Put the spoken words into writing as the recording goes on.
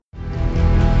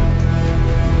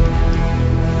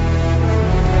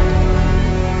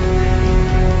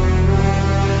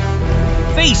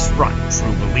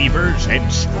true believers,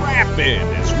 and strap in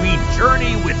as we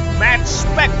journey with Matt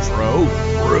Spectro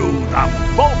through the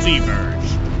multiverse.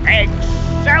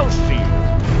 Excelsior!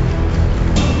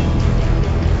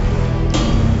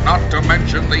 Not to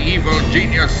mention the evil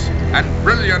genius and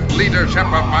brilliant leadership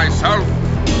of myself.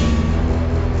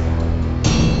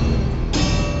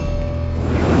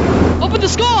 Up in the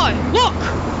sky! Look!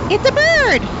 It's a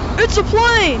bird! It's a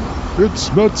plane!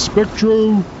 It's Matt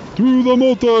Spectro through the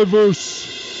multiverse.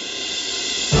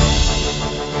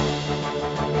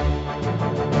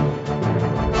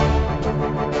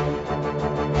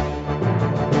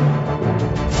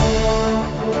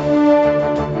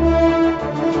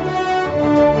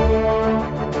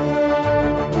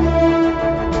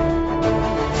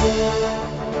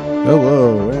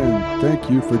 Hello, and thank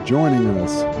you for joining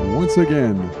us once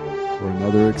again for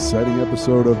another exciting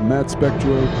episode of Matt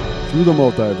Spectro through the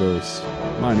multiverse.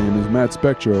 My name is Matt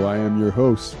Spectro. I am your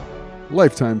host,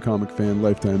 lifetime comic fan,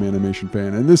 lifetime animation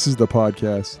fan, and this is the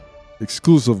podcast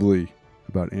exclusively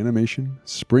about animation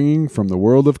springing from the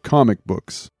world of comic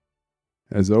books.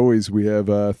 As always, we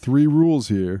have 3 rules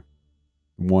here.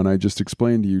 1 I just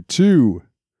explained to you. 2,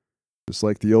 just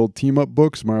like the old team-up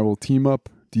books, Marvel Team Up,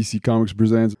 DC Comics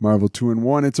presents Marvel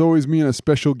 2-in-1, it's always me and a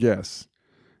special guest.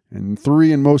 And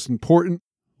 3, and most important,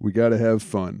 we gotta have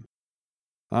fun.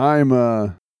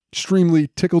 I'm extremely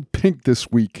tickled pink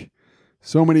this week.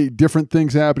 So many different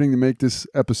things happening to make this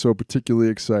episode particularly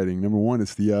exciting. Number 1,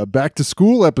 it's the back to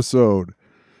school episode.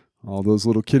 All those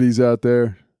little kiddies out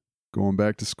there going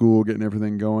back to school, getting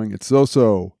everything going. It's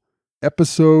also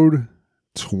episode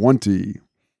 20.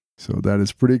 So that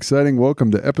is pretty exciting.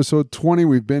 Welcome to episode 20.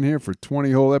 We've been here for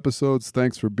 20 whole episodes.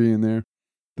 Thanks for being there.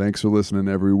 Thanks for listening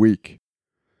every week.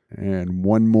 And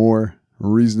one more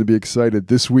reason to be excited.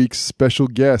 This week's special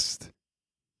guest.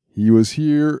 He was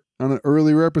here on an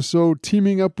earlier episode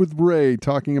teaming up with Ray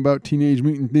talking about Teenage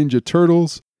Mutant Ninja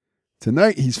Turtles.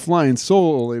 Tonight he's flying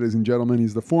solo, ladies and gentlemen.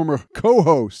 He's the former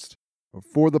co-host of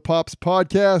For the Pops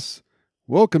podcast.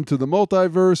 Welcome to the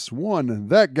multiverse.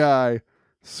 That guy,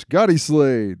 Scotty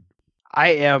Slade. I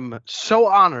am so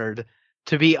honored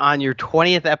to be on your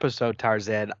 20th episode,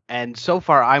 Tarzan. And so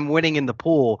far, I'm winning in the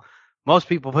pool. Most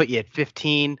people put you at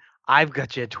 15. I've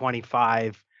got you at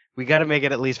 25. We got to make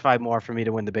it at least 5 more for me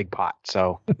to win the big pot.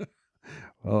 So,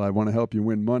 well, I want to help you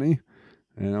win money.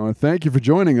 And I want to thank you for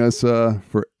joining us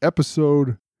for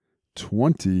episode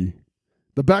 20,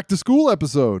 the back to school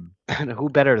episode. Who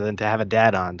better than to have a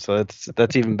dad on? So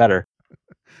that's even better.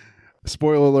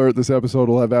 Spoiler alert, this episode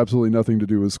will have absolutely nothing to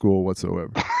do with school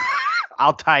whatsoever.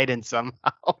 I'll tie it in somehow.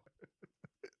 All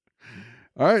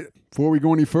right. Before we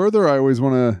go any further, I always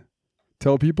want to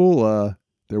tell people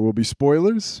there will be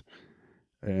spoilers.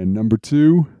 And number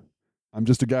 2, I'm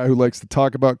just a guy who likes to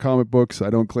talk about comic books. I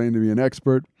don't claim to be an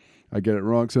expert. I get it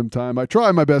wrong sometime. I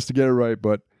try my best to get it right,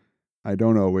 but I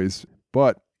don't always.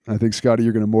 But I think, Scotty,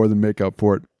 you're going to more than make up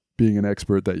for it, being an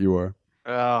expert that you are.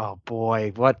 Oh,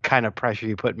 boy. What kind of pressure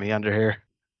you put me under here.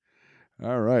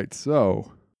 All right.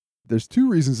 So there's 2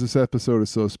 reasons this episode is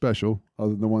so special,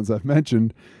 other than the ones I've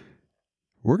mentioned.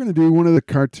 We're going to do one of the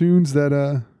cartoons that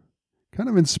kind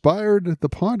of inspired the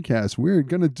podcast. We're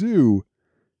going to do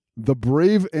The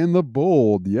Brave and the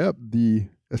Bold. Yep, the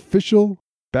official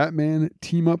Batman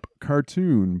team-up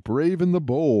cartoon, Brave and the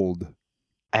Bold.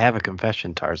 I have a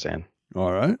confession, Tarzan.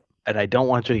 All right. And I don't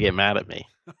want you to get mad at me.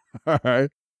 All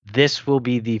right. This will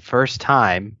be the first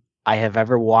time I have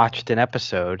ever watched an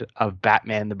episode of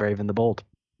Batman the Brave and the Bold.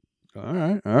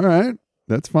 All right.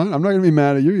 That's fine. I'm not going to be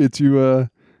mad at you. It's you.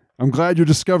 I'm glad you're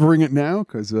discovering it now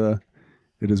because it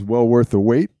is well worth the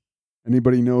wait.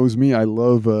 Anybody knows me, I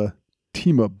love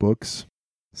team-up books.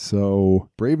 So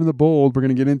Brave and the Bold, we're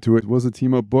going to get into it. It was a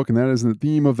team-up book, and that is the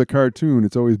theme of the cartoon.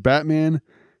 It's always Batman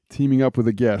teaming up with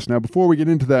a guest. Now, before we get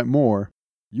into that more,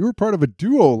 you were part of a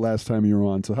duo last time you were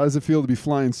on, so how does it feel to be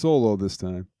flying solo this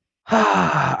time?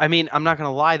 I mean, I'm not going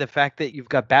to lie. The fact that you've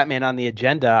got Batman on the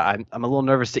agenda, I'm a little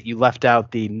nervous that you left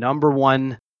out the number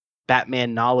 1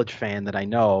 Batman knowledge fan that I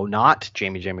know, not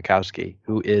Jamie J. Mikowski,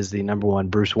 who is the number 1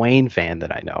 Bruce Wayne fan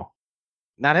that I know.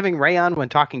 Not having Ray on when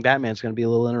talking Batman is going to be a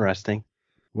little interesting.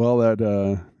 Well,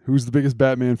 that who's the biggest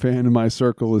Batman fan in my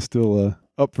circle is still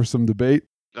up for some debate.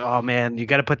 Oh, man, you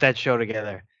got to put that show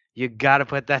together. You got to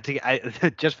put that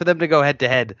together. Just for them to go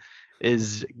head-to-head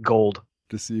is gold.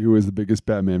 To see who is the biggest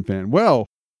Batman fan. Well,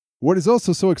 what is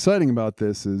also so exciting about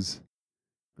this is,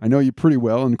 I know you pretty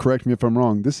well, and correct me if I'm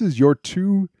wrong, this is your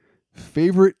 2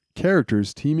 favorite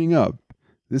characters teaming up.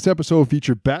 This episode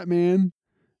featured Batman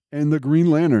and the Green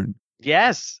Lantern.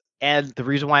 Yes, and the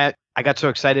reason why I got so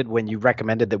excited when you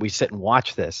recommended that we sit and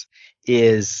watch this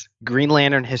is Green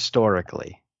Lantern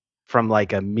historically. from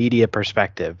like a media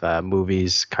perspective,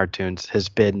 movies, cartoons, has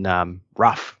been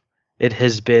rough. It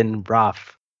has been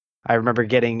rough. I remember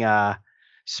getting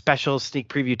special sneak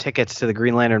preview tickets to the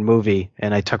Green Lantern movie,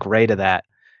 and I took Ray to that,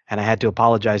 and I had to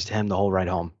apologize to him the whole ride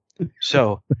home.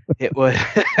 So it was,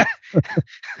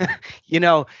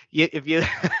 if you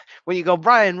when you go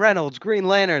Brian Reynolds, Green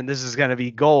Lantern, this is going to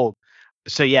be gold.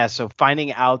 So yeah, so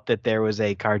finding out that there was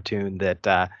a cartoon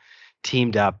that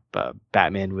teamed up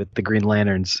Batman with the Green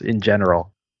Lanterns in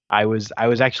general, I was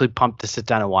actually pumped to sit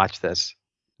down and watch this.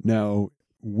 Now,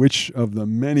 which of the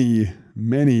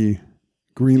many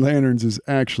Green Lanterns is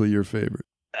actually your favorite?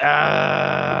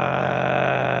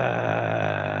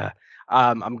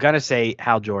 I'm going to say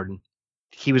Hal Jordan.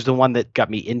 He was the one that got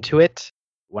me into it.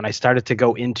 When I started to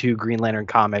go into Green Lantern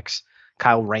comics,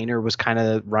 Kyle Rayner was kind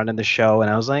of running the show, and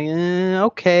I was like,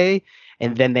 okay.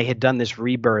 And then they had done this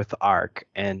rebirth arc,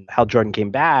 and Hal Jordan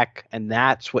came back, and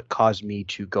that's what caused me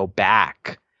to go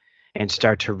back and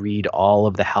start to read all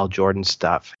of the Hal Jordan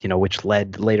stuff, which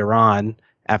led later on,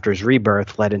 after his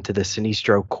rebirth, led into the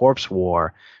Sinestro Corpse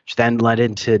War, which then led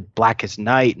into Blackest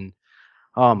Night. And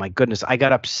oh my goodness, I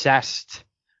got obsessed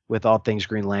with all things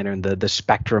Green Lantern, the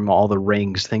Spectrum, all the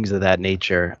rings, things of that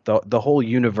nature, the whole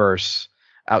universe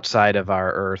outside of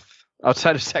our Earth,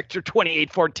 outside of Sector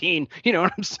 2814. You know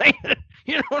what I'm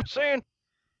saying?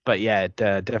 But yeah,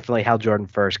 definitely Hal Jordan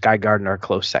first, Guy Gardner a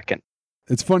close second.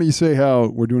 It's funny you say how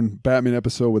we're doing Batman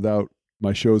episode without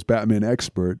my show's Batman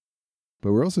expert,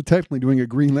 but we're also technically doing a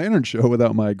Green Lantern show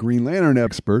without my Green Lantern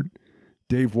expert,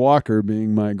 Dave Walker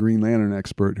being my Green Lantern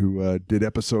expert who did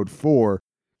episode 4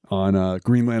 on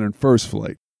Green Lantern First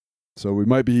Flight. So we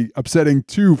might be upsetting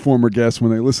 2 former guests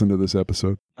when they listen to this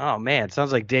episode. Oh man, it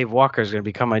sounds like Dave Walker is going to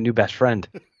become my new best friend.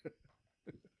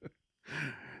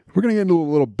 We're going to get into a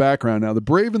little background now. The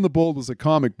Brave and the Bold was a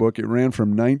comic book. It ran from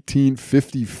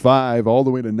 1955 all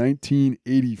the way to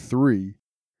 1983.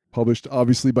 Published,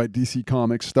 obviously, by DC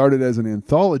Comics. Started as an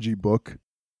anthology book.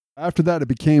 After that, it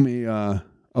became a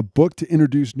book to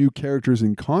introduce new characters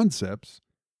and concepts.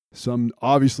 Some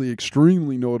obviously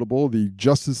extremely notable. The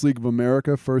Justice League of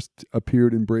America first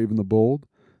appeared in Brave and the Bold.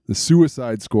 The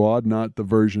Suicide Squad, not the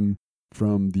version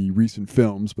from the recent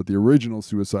films, but the original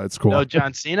Suicide Squad. No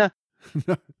John Cena?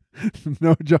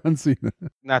 No John Cena.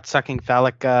 Not sucking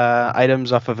phallic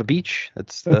items off of a beach?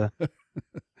 That's the...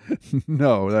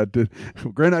 No, that did.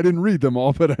 Granted, I didn't read them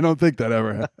all, but I don't think that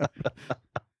ever happened.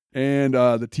 And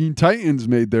the Teen Titans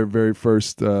made their very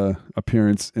first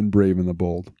appearance in Brave and the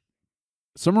Bold.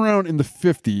 Somewhere around in the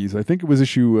 50s, I think it was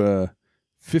issue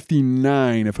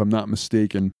 59, if I'm not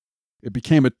mistaken, it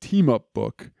became a team-up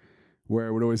book where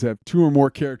it would always have 2 or more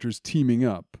characters teaming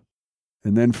up.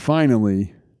 And then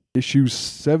finally, issue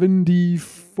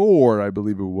 74, I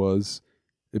believe it was,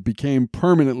 it became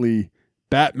permanently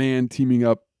Batman teaming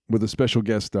up with a special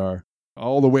guest star,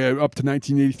 all the way up to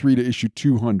 1983 to issue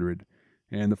 200.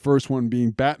 And the first one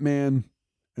being Batman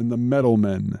and the Metal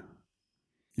Men.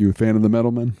 You a fan of the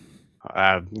Metal Men?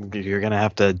 You're going to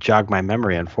have to jog my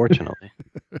memory, unfortunately.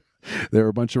 There were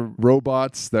a bunch of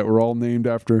robots that were all named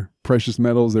after precious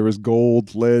metals. There was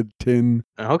gold, lead, tin,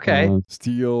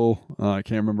 steel. I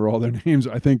can't remember all their names.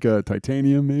 I think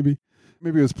titanium, maybe.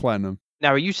 Maybe it was platinum.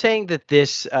 Now, are you saying that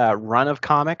this run of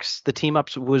comics, the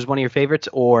team-ups, was one of your favorites,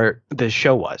 or the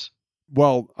show was?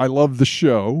 Well, I loved the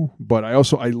show, but I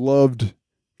loved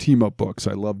team-up books.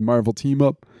 I loved Marvel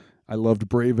Team-Up. I loved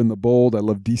Brave and the Bold. I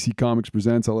loved DC Comics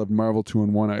Presents. I loved Marvel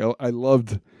 2-in-1. I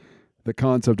loved the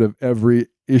concept of every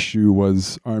issue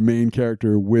was our main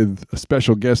character with a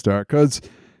special guest star, because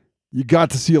you got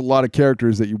to see a lot of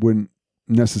characters that you wouldn't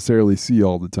necessarily see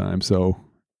all the time. So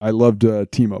I loved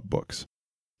team-up books.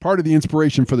 Part of the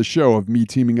inspiration for the show of me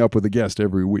teaming up with a guest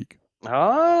every week.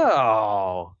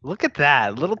 Oh, look at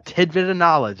that. A little tidbit of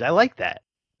knowledge. I like that.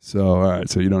 So, all right.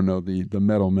 So you don't know the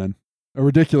Metal Men. A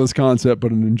ridiculous concept,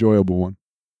 but an enjoyable one.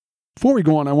 Before we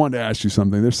go on, I wanted to ask you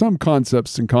something. There's some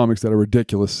concepts in comics that are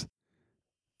ridiculous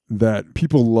that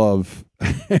people love.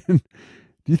 And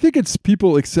do you think it's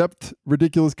people accept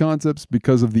ridiculous concepts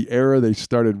because of the era they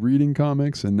started reading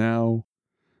comics, and now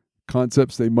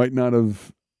concepts they might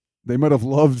have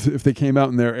loved if they came out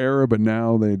in their era, but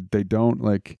now they don't?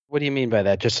 Like, what do you mean by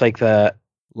that? Just like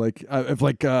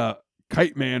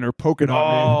Kite Man or Polka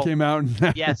Dot Man came out.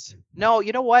 And yes. No,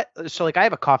 you know what? So like I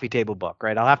have a coffee table book,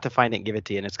 right? I'll have to find it and give it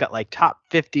to you. And it's got like top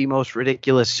 50 most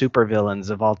ridiculous supervillains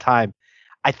of all time.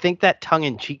 I think that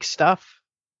tongue-in-cheek stuff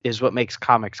is what makes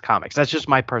comics comics. That's just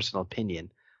my personal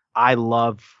opinion. I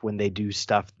love when they do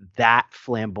stuff that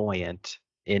flamboyant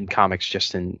in comics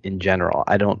just in general.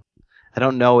 I don't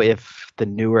know if the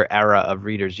newer era of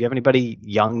readers, do you have anybody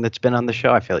young that's been on the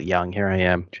show? I feel young. Here I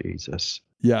am. Jesus.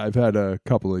 Yeah, I've had a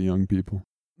couple of young people.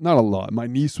 Not a lot. My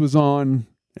niece was on,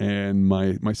 and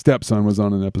my stepson was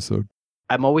on an episode.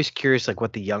 I'm always curious, like,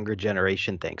 what the younger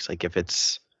generation thinks, like if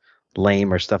it's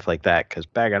lame or stuff like that. Because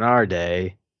back in our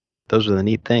day, those were the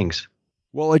neat things.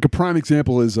 Well, like a prime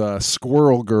example is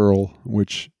Squirrel Girl,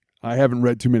 which I haven't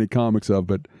read too many comics of,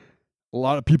 but a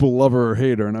lot of people love her or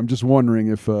hate her, and I'm just wondering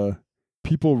if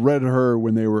people read her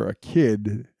when they were a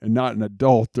kid and not an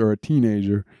adult or a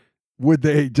teenager, would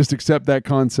they just accept that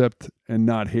concept and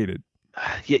not hate it?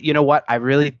 You know what? I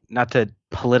really, not to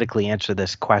politically answer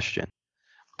this question,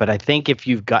 but I think if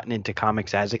you've gotten into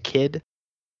comics as a kid,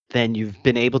 then you've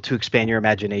been able to expand your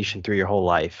imagination through your whole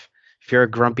life. If you're a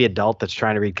grumpy adult that's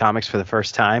trying to read comics for the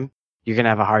first time, you're going to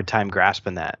have a hard time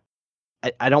grasping that.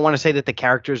 I don't want to say that the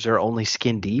characters are only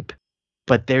skin deep,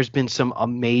 but there's been some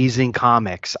amazing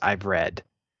comics I've read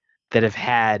that have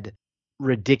had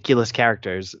ridiculous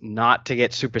characters. Not to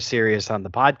get super serious on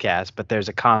the podcast, but there's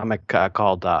a comic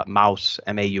called Maus,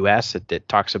 M-A-U-S. It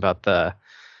talks about the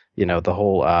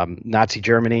whole Nazi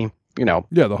Germany, Yeah,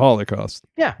 the Holocaust.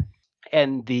 Yeah.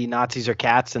 And the Nazis are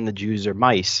cats and the Jews are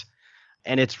mice.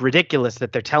 And it's ridiculous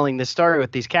that they're telling this story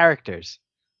with these characters.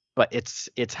 But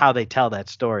it's how they tell that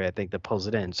story, I think, that pulls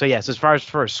it in. So, yes, as far as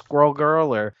for a Squirrel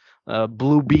Girl or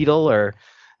Blue Beetle or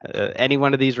any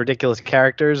one of these ridiculous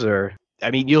characters,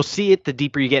 you'll see it the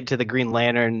deeper you get into the Green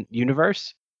Lantern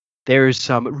universe. There's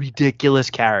some ridiculous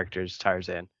characters,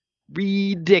 Tarzan.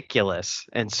 Ridiculous.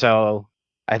 And so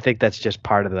I think that's just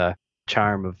part of the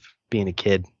charm of being a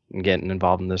kid and getting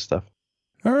involved in this stuff.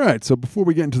 All right, so before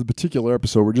we get into the particular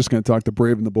episode, we're just going to talk the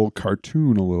Brave and the Bold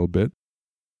cartoon a little bit.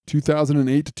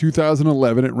 2008 to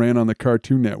 2011, it ran on the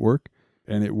Cartoon Network,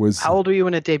 and it was... How old were you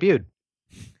when it debuted?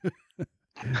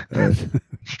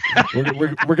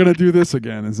 We're going to do this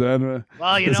again. Is that...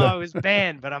 I was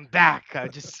banned, but I'm back.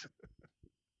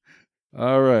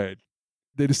 All right.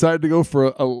 They decided to go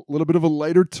for a little bit of a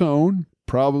lighter tone,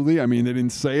 probably. I mean, they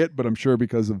didn't say it, but I'm sure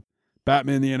because of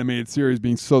Batman the Animated Series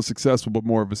being so successful, but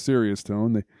more of a serious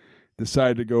tone, they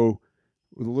decided to go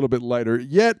with a little bit lighter.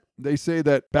 Yet, they say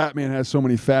that Batman has so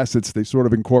many facets, they sort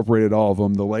of incorporated all of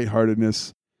them. The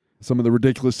lightheartedness, some of the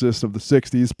ridiculousness of the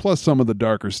 60s, plus some of the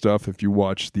darker stuff if you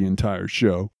watch the entire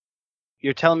show.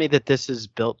 You're telling me that this is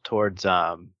built towards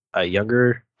a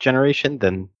younger generation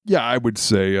than... Yeah, I would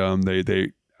say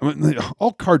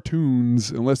all cartoons,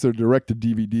 unless they're direct to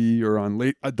DVD or on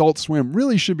late Adult Swim,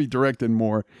 really should be directed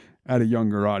more at a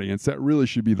younger audience. That really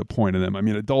should be the point of them. I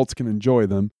mean, adults can enjoy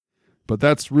them, but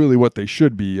that's really what they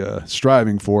should be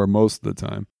striving for most of the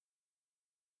time.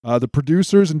 The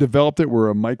producers and developed it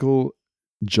were Michael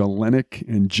Jelenic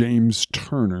and James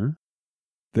Turner.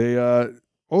 They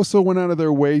also went out of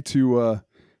their way to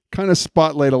kind of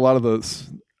spotlight a lot of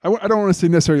the, I don't want to say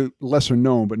necessarily lesser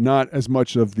known, but not as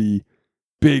much of the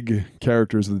big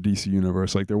characters of the DC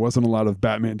universe. Like there wasn't a lot of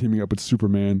Batman teaming up with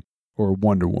Superman or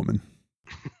Wonder Woman.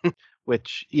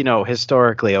 Which,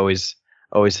 historically always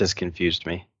has confused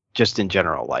me, just in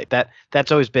general. Like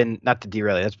that's always been, not to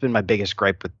derail it, that's been my biggest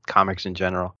gripe with comics in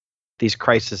general. These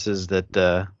crises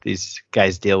that these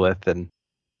guys deal with, and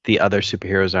the other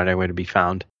superheroes aren't anywhere to be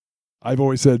found. I've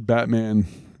always said Batman,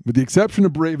 with the exception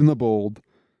of Brave and the Bold,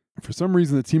 for some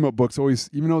reason the team-up books always,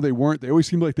 even though they weren't, they always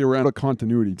seemed like they were out of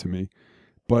continuity to me.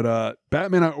 But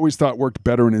Batman, I always thought, worked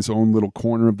better in his own little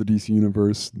corner of the DC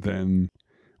universe than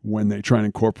when they try and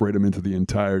incorporate him into the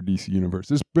entire DC universe.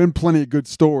 There's been plenty of good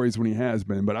stories when he has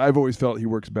been, but I've always felt he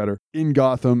works better in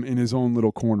Gotham in his own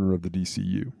little corner of the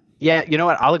DCU. Yeah, you know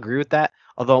what? I'll agree with that.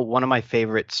 Although one of my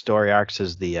favorite story arcs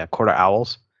is the Court of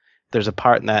Owls. There's a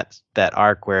part in that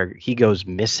arc where he goes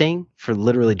missing for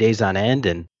literally days on end,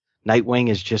 and Nightwing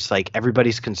is just like,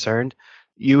 everybody's concerned.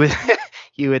 You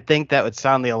would think that would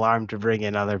sound the alarm to bring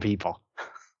in other people.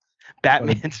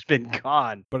 Batman's been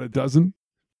gone. But it doesn't?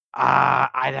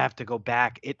 I'd have to go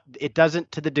back. It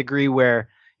doesn't to the degree where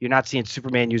you're not seeing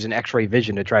Superman use an X-ray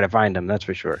vision to try to find him. That's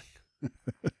for sure.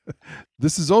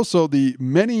 This is also the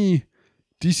many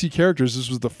DC characters. This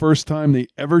was the first time they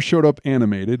ever showed up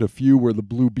animated. A few were the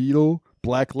Blue Beetle,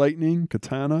 Black Lightning,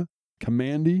 Katana,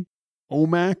 Kamandi,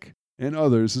 OMAC, and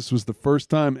others. This was the first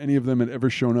time any of them had ever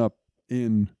shown up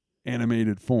in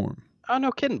animated form. Oh,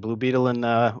 no kidding. Blue Beetle and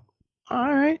all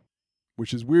right.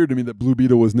 Which is weird to me that Blue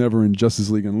Beetle was never in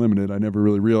Justice League Unlimited. I never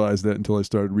really realized that until I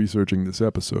started researching this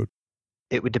episode.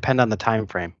 It would depend on the time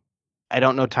frame. I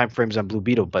don't know time frames on Blue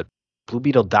Beetle, but Blue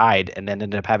Beetle died and then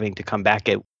ended up having to come back.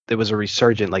 There was a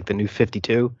resurgent, like the New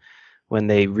 52. When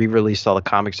they re-released all the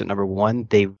comics at #1,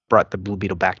 they brought the Blue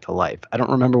Beetle back to life. I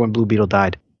don't remember when Blue Beetle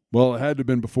died. Well, it had to have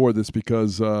been before this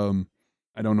because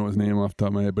I don't know his name off the top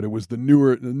of my head, but it was the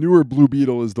newer Blue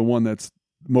Beetle is the one that's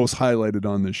most highlighted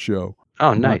on this show.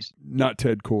 Oh, nice. Not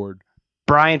Ted Cord.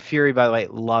 Brian Fury, by the way,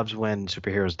 loves when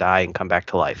superheroes die and come back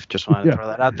to life. Just want to throw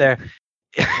that out there.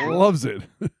 Loves it.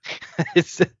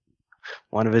 It's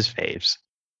one of his faves.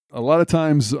 A lot of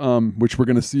times, which we're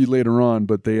going to see later on,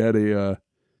 but they had a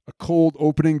cold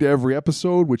opening to every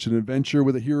episode, which is an adventure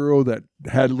with a hero that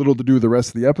had little to do with the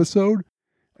rest of the episode.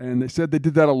 And they said they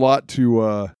did that a lot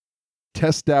to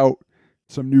test out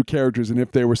some new characters, and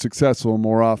if they were successful,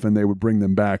 more often they would bring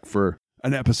them back for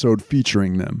an episode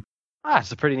featuring them.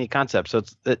 It's a pretty neat concept. So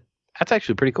that's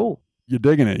actually pretty cool. You're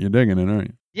digging it, aren't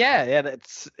you? Yeah.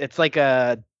 It's like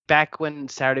back when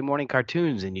Saturday morning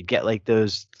cartoons, and you'd get like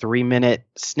those 3-minute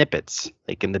snippets,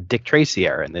 like in the Dick Tracy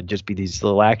era, and there'd just be these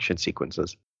little action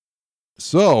sequences.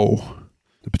 So,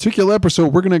 the particular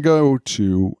episode we're going to go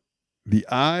to, The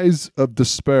Eyes of the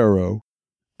Sparrow,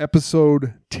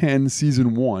 episode 10,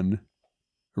 season 1,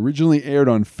 originally aired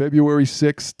on February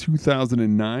 6,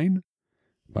 2009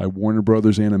 by Warner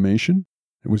Brothers Animation.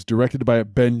 It was directed by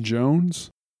Ben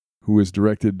Jones, who has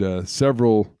directed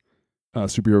several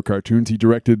superhero cartoons. He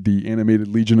directed the animated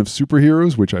Legion of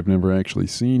Superheroes, which I've never actually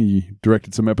seen. He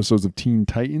directed some episodes of Teen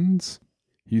Titans.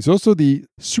 He's also the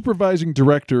supervising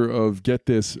director of, get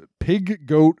this, Pig,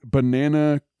 Goat,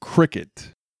 Banana,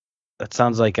 Cricket. That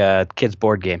sounds like a kid's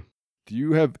board game. Do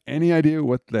you have any idea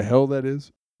what the hell that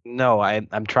is? No,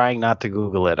 I'm trying not to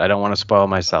Google it. I don't want to spoil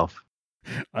myself.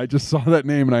 I just saw that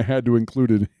name and I had to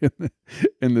include it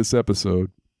in this episode.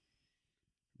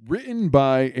 Written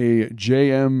by a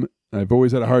J.M. I've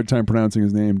always had a hard time pronouncing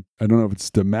his name. I don't know if it's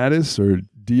Diomedes or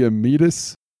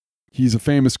Diomedes. He's a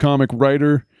famous comic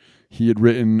writer. He had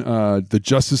written the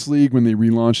Justice League when they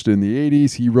relaunched it in the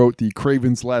 80s. He wrote the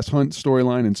Kraven's Last Hunt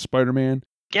storyline in Spider-Man.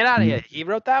 Get out of here. He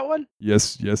wrote that one?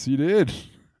 Yes, he did.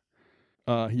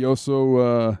 He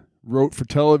also wrote for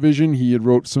television. He had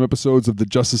wrote some episodes of the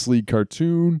Justice League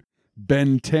cartoon,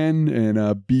 Ben 10,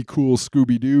 and Be Cool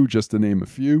Scooby-Doo, just to name a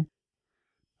few.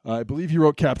 I believe he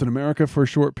wrote Captain America for a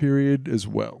short period as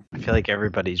well. I feel like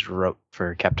everybody's wrote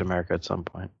for Captain America at some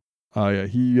point. Yeah,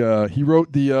 he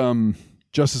wrote the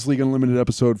Justice League Unlimited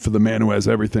episode for The Man Who Has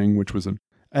Everything, which was an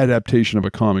adaptation of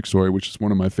a comic story, which is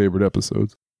one of my favorite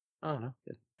episodes. Oh, no.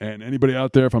 Good. And anybody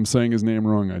out there, if I'm saying his name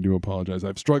wrong, I do apologize.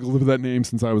 I've struggled with that name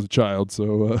since I was a child,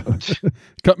 so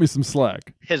cut me some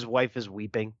slack. His wife is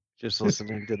weeping just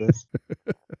listening to this.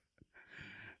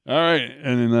 All right,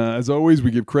 and as always,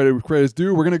 we give credit where credit's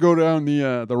due. We're going to go down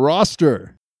the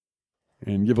roster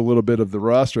and give a little bit of the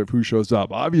roster of who shows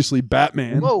up. Obviously,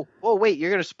 Batman. Whoa, wait!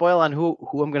 You're going to spoil on who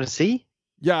I'm going to see?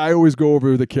 Yeah, I always go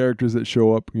over the characters that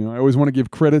show up. I always want to give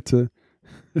credit to.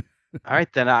 All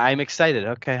right, then I'm excited.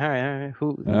 Okay, all right.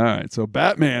 Who? All right, so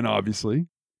Batman, obviously,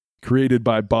 created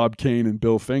by Bob Kane and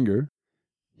Bill Finger.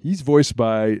 He's voiced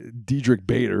by Diedrich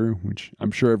Bader, which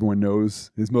I'm sure everyone knows.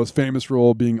 His most famous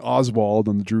role being Oswald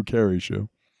on the Drew Carey Show.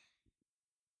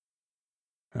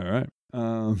 All right.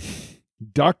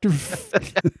 Dr.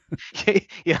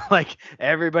 Yeah, like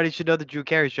everybody should know the Drew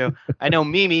Carey Show. I know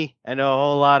Mimi. I know a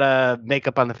whole lot of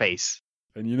makeup on the face.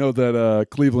 And you know that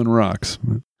Cleveland rocks.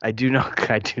 I do know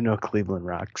Cleveland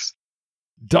rocks.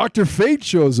 Dr. Fate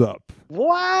shows up.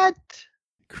 What?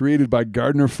 Created by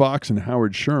Gardner Fox and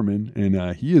Howard Sherman,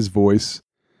 and he is voiced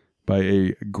by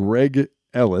a Greg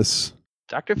Ellis.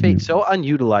 Dr. Fate, so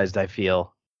unutilized, I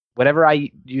feel. Whatever I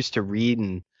used to read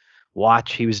and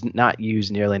watch, he was not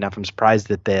used nearly enough. I'm surprised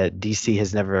that the DC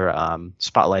has never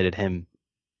spotlighted him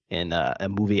in a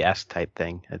movie-esque type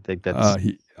thing. I think that's...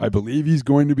 I believe he's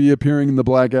going to be appearing in the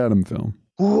Black Adam film.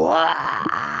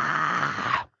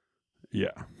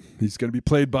 Yeah. He's going to be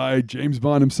played by James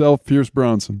Bond himself, Pierce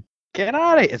Bronson. Get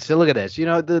out of it. So look at this.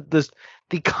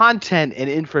 The content and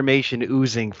information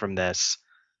oozing from this.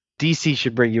 DC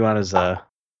should bring you on as a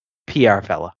PR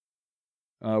fella.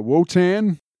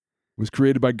 Wotan was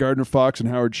created by Gardner Fox and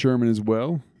Howard Sherman as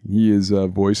well. He is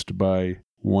voiced by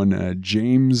one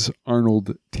James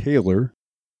Arnold Taylor,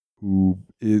 who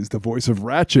is the voice of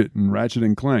Ratchet in Ratchet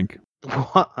and Clank.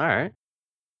 What? All right.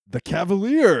 The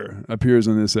Cavalier appears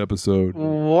in this episode.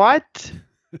 What?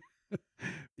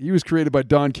 He was created by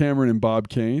Don Cameron and Bob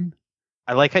Kane.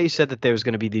 I like how you said that there was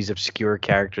going to be these obscure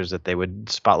characters that they would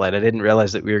spotlight. I didn't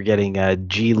realize that we were getting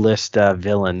G-list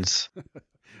villains.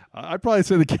 I'd probably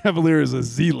say the Cavalier is a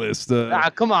Z-list.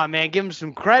 Come on, man. Give him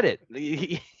some credit.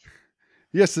 He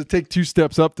has to take 2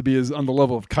 steps up to be on the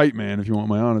level of Kite Man, if you want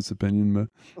my honest opinion.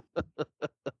 But...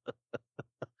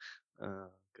 Oh,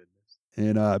 goodness.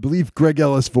 And I believe Greg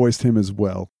Ellis voiced him as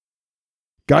well.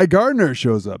 Guy Gardner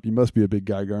shows up. You must be a big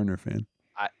Guy Gardner fan.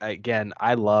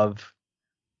 I love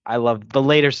the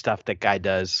later stuff that Guy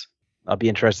does. I'll be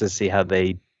interested to see how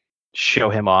they show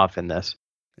him off in this.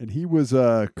 And he was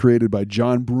created by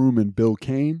John Broome and Bill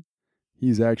Kane.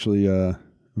 He's actually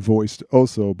voiced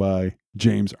also by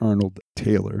James Arnold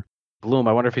Taylor. Bloom,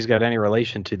 I wonder if he's got any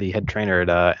relation to the head trainer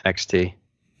at NXT.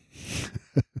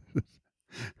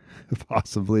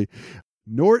 Possibly.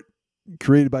 Nort,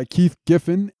 created by Keith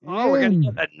Giffen. Oh, we're going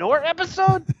to get a Nort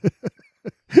episode?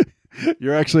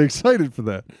 You're actually excited for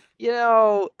that. You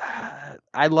know,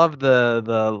 I love the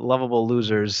lovable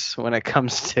losers when it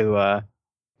comes to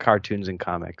cartoons and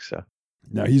comics. So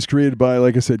now he's created by,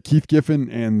 like I said, Keith Giffen,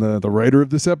 and the writer of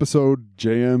this episode,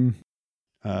 J.M.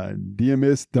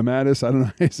 Damatis. I don't know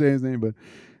how you say his name, but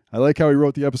I like how he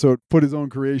wrote the episode, put his own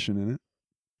creation in it.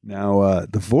 Now,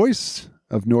 the voice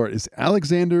of Nort is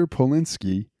Alexander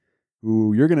Polinsky,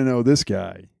 who you're going to know this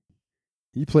guy.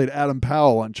 He played Adam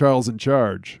Powell on Charles in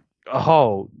Charge.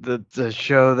 Oh, the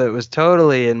show that was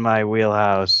totally in my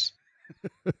wheelhouse.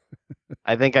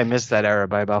 I think I missed that era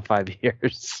by about 5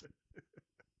 years.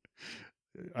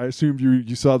 I assumed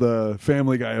you saw the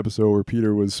Family Guy episode where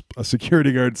Peter was a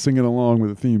security guard singing along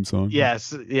with a theme song.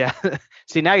 Yes, yeah.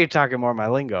 See, now you're talking more my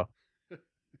lingo.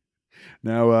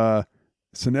 Now,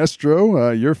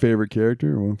 Sinestro, your favorite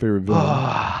character, one favorite villain.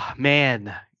 Oh,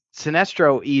 man.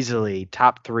 Sinestro easily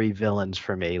top 3 villains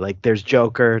for me. Like, there's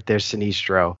Joker, there's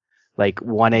Sinestro. Like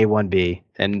 1A, 1B,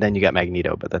 and then you got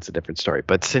Magneto, but that's a different story.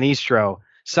 But Sinestro,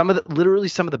 literally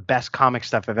some of the best comic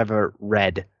stuff I've ever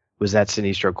read was that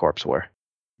Sinestro Corps War.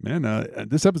 Man,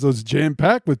 this episode's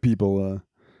jam-packed with people.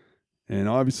 And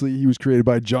obviously he was created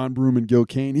by John Broome and Gil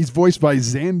Kane. He's voiced by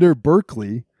Xander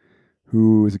Berkeley,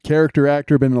 who is a character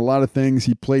actor, been in a lot of things.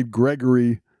 He played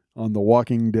Gregory on The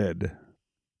Walking Dead.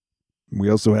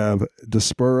 We also have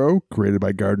Despero, created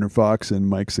by Gardner Fox and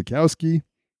Mike Sikowski.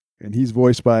 And he's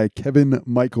voiced by Kevin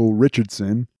Michael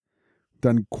Richardson.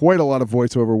 Done quite a lot of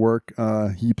voiceover work.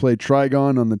 He played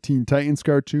Trigon on the Teen Titans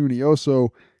cartoon. He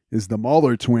also is the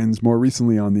Mauler twins more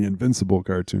recently on the Invincible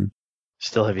cartoon.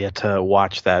 Still have yet to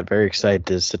watch that. Very excited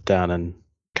to sit down and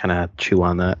kind of chew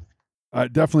on that. I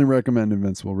definitely recommend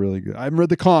Invincible. Really good. I haven't read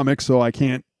the comic, so I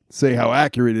can't say how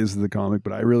accurate it is to the comic,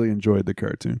 but I really enjoyed the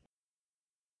cartoon.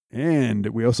 And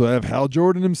we also have Hal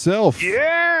Jordan himself.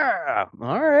 Yeah!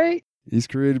 All right. He's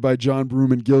created by John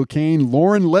Broome and Gil Kane.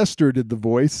 Lauren Lester did the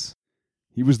voice.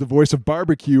 He was the voice of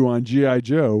Barbecue on G.I.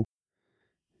 Joe.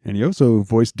 And he also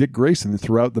voiced Dick Grayson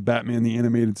throughout the Batman the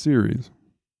Animated Series.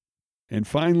 And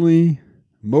finally,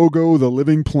 Mogo the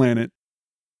Living Planet,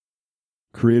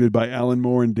 created by Alan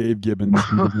Moore and Dave Gibbons.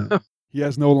 He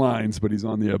has no lines, but he's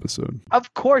on the episode.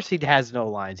 Of course he has no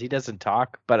lines. He doesn't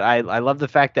talk, but I love the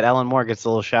fact that Alan Moore gets a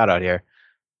little shout out here.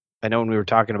 I know when we were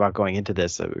talking about going into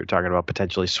this, we were talking about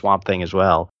potentially Swamp Thing as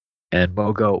well. And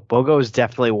Mogo is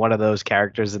definitely one of those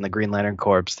characters in the Green Lantern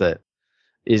Corps that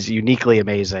is uniquely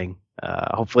amazing.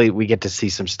 Hopefully we get to see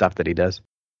some stuff that he does.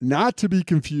 Not to be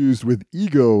confused with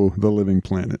Ego the Living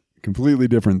Planet. Completely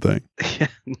different thing.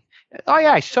 Oh,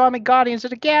 yeah, I saw him in Guardians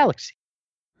of the Galaxy.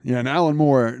 Yeah, and Alan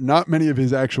Moore, not many of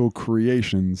his actual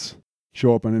creations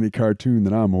show up on any cartoon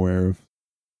that I'm aware of.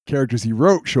 Characters he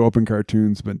wrote show up in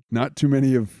cartoons, but not too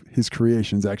many of his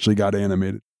creations actually got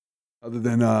animated. Other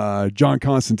than John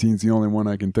Constantine's the only one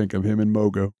I can think of, him and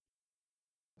Mogo.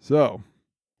 So,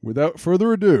 without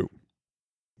further ado,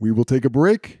 we will take a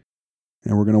break,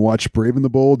 and we're going to watch Brave and the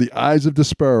Bold, The Eyes of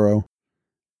Despero,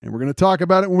 and we're going to talk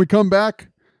about it when we come back.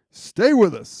 Stay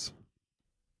with us.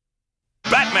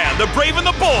 Batman, the Brave and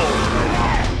the Bold!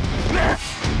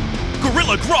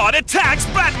 Gorilla Grodd attacks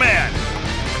Batman!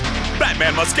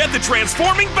 Batman must get the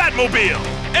transforming Batmobile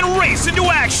and race into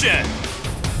action!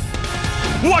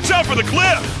 Watch out for the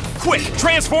cliff! Quick,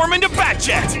 transform into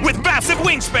Batjet with massive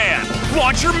wingspan,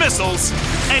 launch your missiles,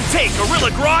 and take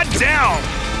Gorilla Grodd down!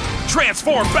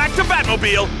 Transform back to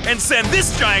Batmobile and send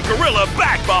this giant gorilla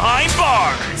back behind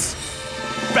bars!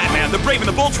 Batman, the Brave and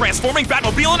the Bold transforming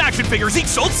Batmobile and action figures, each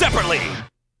sold separately.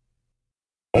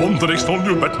 On the next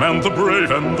all-new Batman, the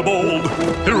Brave and the Bold,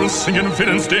 heroes sing and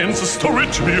villains dance, a story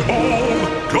to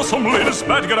behold. Gotham latest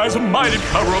bad guys, a mighty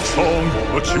power of song,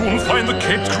 but you won't find the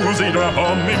caped crusader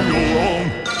humming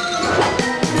along.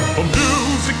 The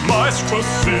music maestro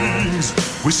sings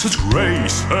with such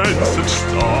grace and such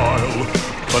style,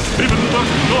 but even the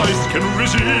noise can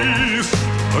resist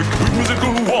a good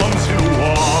musical once in a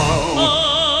while.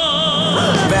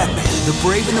 Batman, the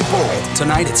Brave and the Bold,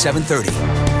 tonight at 7:30.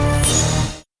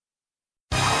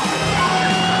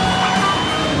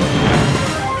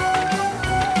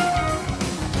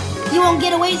 You won't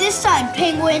get away this time,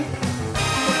 Penguin.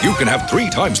 You can have 3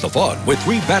 times the fun with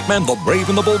 3 Batman the Brave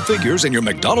and the Bold figures in your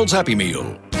McDonald's Happy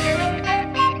Meal.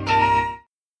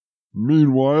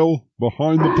 Meanwhile,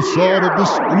 behind the facade of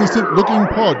this innocent-looking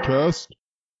podcast...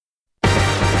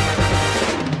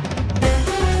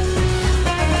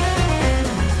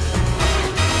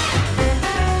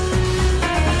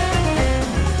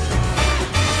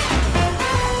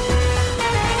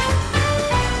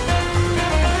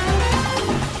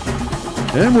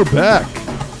 And we're back.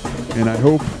 And I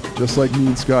hope, just like me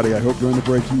and Scotty, I hope during the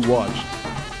break you watched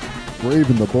Brave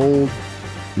and the Bold,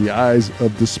 The Eyes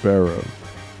of Despero.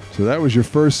 So that was your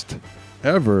first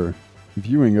ever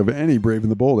viewing of any Brave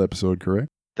and the Bold episode, correct?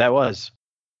 That was.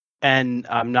 And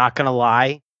I'm not going to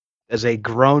lie, as a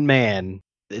grown man,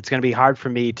 it's going to be hard for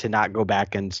me to not go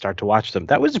back and start to watch them.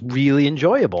 That was really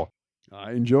enjoyable.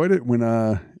 I enjoyed it. When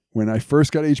I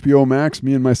first got HBO Max,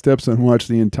 me and my stepson watched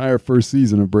the entire first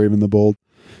season of Brave and the Bold.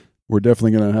 We're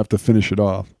definitely going to have to finish it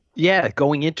off. Yeah,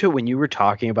 going into it, when you were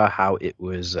talking about how it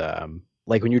was,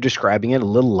 like when you're describing it, a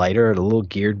little lighter, a little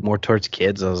geared more towards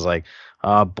kids, I was like,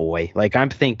 oh boy. Like I'm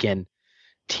thinking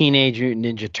Teenage Mutant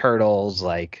Ninja Turtles,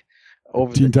 like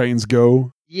over Teen Titans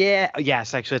Go. Yeah,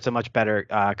 yes, actually it's a much better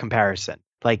comparison.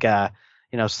 Like,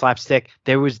 slapstick.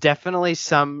 There was definitely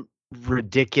some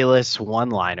ridiculous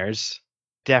one-liners.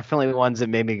 Definitely ones that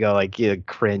made me go like, yeah,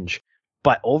 cringe.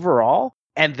 But overall,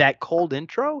 and that cold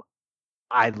intro,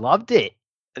 I loved it.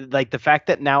 Like the fact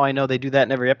that now I know they do that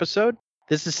in every episode.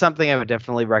 This is something I would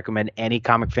definitely recommend any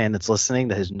comic fan that's listening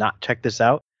that has not checked this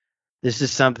out. This is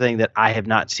something that I have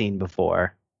not seen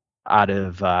before out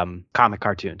of comic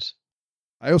cartoons.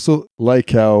 I also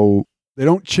like how they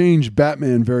don't change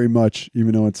Batman very much,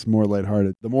 even though it's more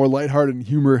lighthearted. The more lighthearted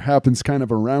humor happens kind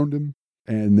of around him,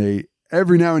 and they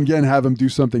every now and again have him do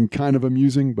something kind of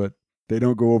amusing, but they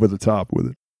don't go over the top with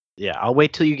it. Yeah, I'll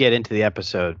wait till you get into the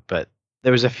episode, but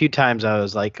there was a few times I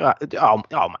was like, come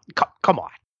on.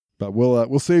 But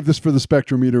we'll save this for the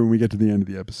Spectrometer when we get to the end of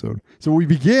the episode. So we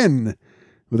begin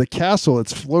with a castle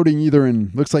that's floating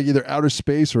looks like either outer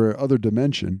space or other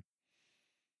dimension.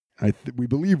 We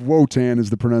believe Wotan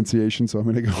is the pronunciation, so I'm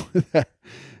going to go with that.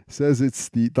 It says it's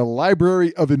the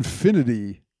Library of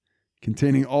Infinity,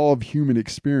 containing all of human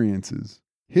experiences.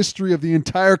 History of the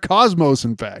entire cosmos,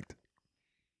 in fact.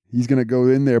 He's going to go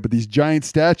in there, but these giant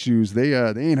statues, they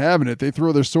ain't having it. They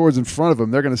throw their swords in front of him.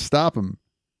 They're going to stop him.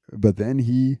 But then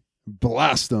he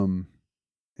blasts them.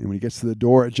 And when he gets to the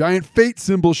door, a giant fate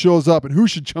symbol shows up. And who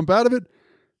should jump out of it?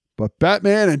 But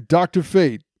Batman and Dr.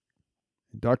 Fate.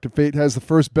 Dr. Fate has the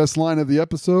first best line of the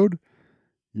episode.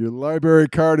 Your library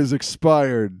card is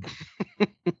expired.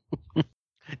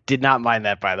 Did not mind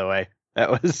that, by the way.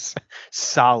 That was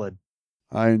solid.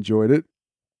 I enjoyed it.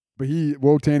 But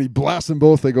Wotan, he blasts them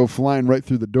both. They go flying right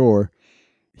through the door.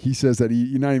 He says that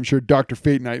you're not even sure Dr.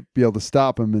 Fate might be able to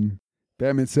stop him. And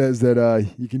Batman says that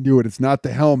you can do it. It's not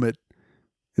the helmet.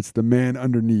 It's the man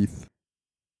underneath.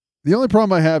 The only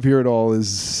problem I have here at all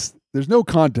is there's no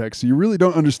context. So you really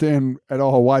don't understand at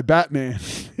all why Batman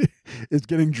is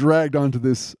getting dragged onto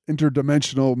this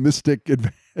interdimensional mystic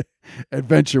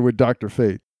adventure with Dr.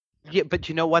 Fate. Yeah, but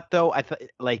you know what, though? I thought,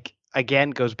 again,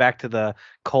 goes back to the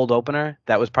cold opener.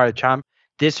 That was part of the charm.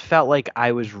 This felt like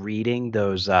I was reading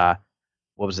those, what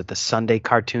was it, the Sunday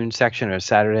cartoon section or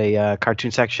Saturday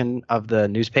cartoon section of the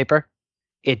newspaper.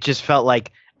 It just felt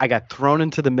like I got thrown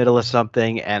into the middle of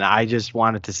something and I just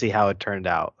wanted to see how it turned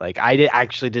out. Like,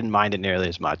 actually didn't mind it nearly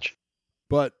as much.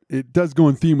 But it does go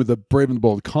in theme with the Brave and the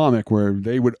Bold comic, where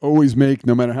they would always make,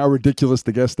 no matter how ridiculous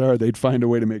the guest star, they'd find a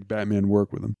way to make Batman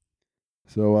work with them.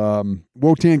 So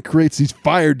Wotan creates these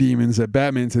fire demons that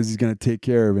Batman says he's going to take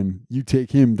care of, and you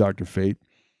take him, Dr. Fate.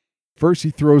 First,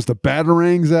 he throws the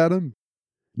batarangs at him,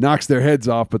 knocks their heads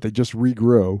off, but they just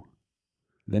regrow.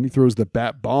 Then he throws the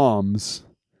bat bombs.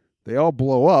 They all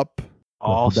blow up.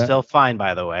 All still fine,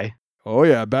 by the way. Oh,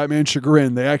 yeah. Batman's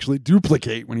chagrin. They actually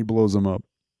duplicate when he blows them up.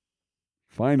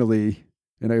 Finally,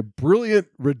 in a brilliant,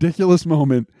 ridiculous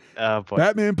moment,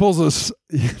 Batman pulls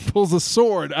a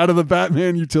sword out of the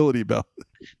Batman utility belt.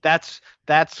 That's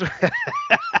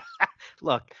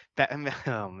look, Batman.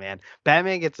 Oh man,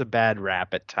 Batman gets a bad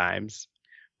rap at times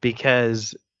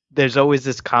because there's always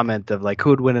this comment of like, who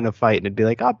would win in a fight, and it'd be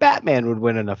like, oh, Batman would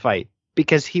win in a fight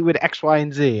because he would X, Y,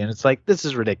 and Z, and it's like, this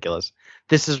is ridiculous.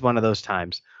 This is one of those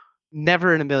times.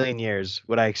 Never in a million years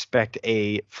would I expect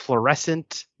a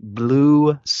fluorescent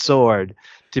blue sword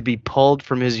to be pulled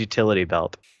from his utility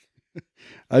belt.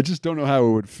 I just don't know how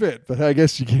it would fit, but I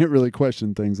guess you can't really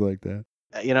question things like that.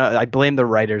 You know, I blame the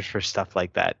writers for stuff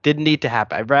like that. Didn't need to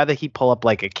happen. I'd rather he pull up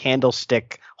like a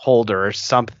candlestick holder or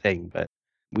something, but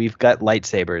we've got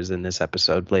lightsabers in this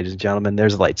episode, ladies and gentlemen.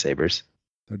 There's lightsabers.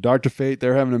 So Dr. Fate,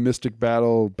 they're having a mystic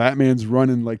battle. Batman's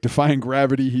running, like defying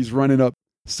gravity. He's running up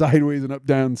sideways and up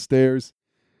down stairs.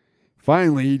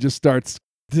 Finally, he just starts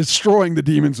destroying the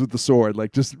demons with the sword,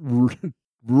 like just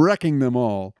wrecking them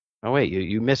all. Oh wait,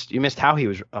 you missed how he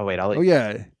was. Oh wait,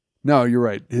 yeah, no, you're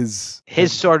right. His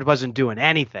sword wasn't doing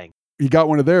anything. He got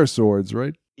one of their swords,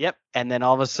 right? Yep, and then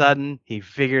all of a sudden he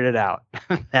figured it out.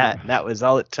 that was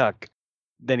all it took.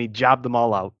 Then he jobbed them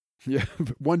all out. Yeah,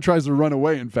 one tries to run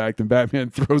away, in fact, and Batman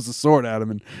throws the sword at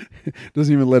him and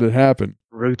doesn't even let it happen.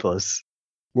 Ruthless.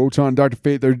 Wotan and Dr.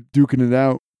 Fate, they're duking it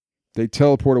out. They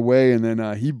teleport away, and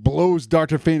then he blows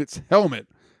Dr. Fate's helmet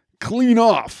clean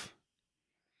off.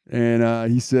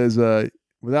 And he says,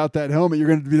 without that helmet, you're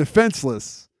going to be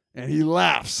defenseless. And he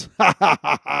laughs. Ha, ha,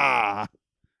 ha, ha.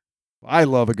 I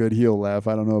love a good heel laugh.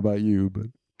 I don't know about you, but...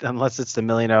 Unless it's the $1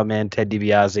 Million Man, Ted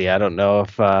DiBiase. I don't know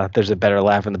if there's a better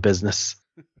laugh in the business.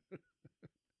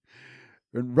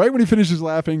 And right when he finishes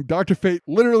laughing, Dr. Fate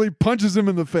literally punches him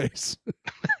in the face.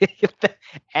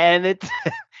 and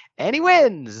he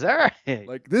wins. All right.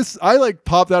 Like this, I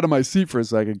popped out of my seat for a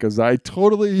second because I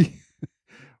totally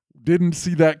didn't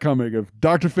see that coming of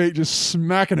Dr. Fate just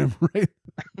smacking him right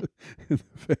in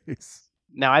the face.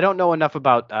 Now, I don't know enough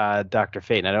about Dr.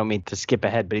 Fate, and I don't mean to skip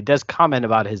ahead, but he does comment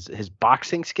about his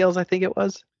boxing skills, I think it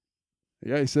was.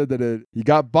 Yeah, he said that he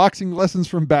got boxing lessons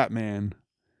from Batman.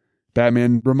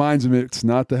 Batman reminds him it's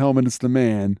not the helmet, it's the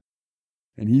man.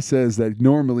 And he says that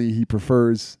normally he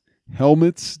prefers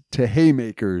helmets to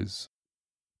haymakers.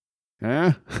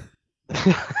 Huh?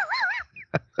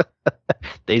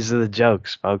 These are the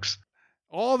jokes, folks.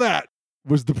 All that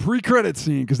was the pre-credit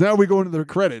scene, because now we go into the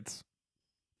credits.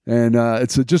 And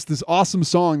it's just this awesome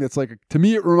song that's to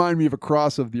me, it reminded me of a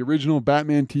cross of the original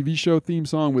Batman TV show theme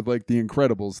song with the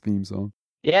Incredibles theme song.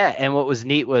 Yeah, and what was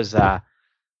neat was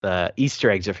the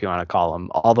Easter eggs, if you want to call them,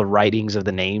 all the writings of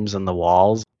the names on the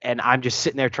walls. And I'm just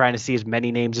sitting there trying to see as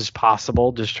many names as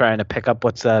possible, just trying to pick up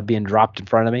what's being dropped in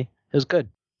front of me. It was good.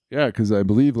 Yeah, because I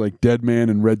believe Deadman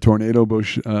and Red Tornado,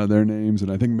 both their names,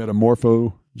 and I think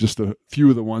Metamorpho, just a few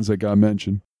of the ones that got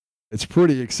mentioned. It's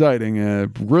pretty exciting.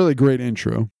 Really great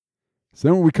intro. So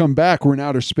then when we come back, we're in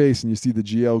outer space, and you see the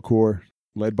GL Corps,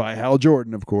 led by Hal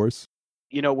Jordan, of course.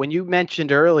 You know, when you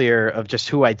mentioned earlier of just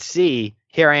who I'd see,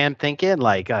 here I am thinking,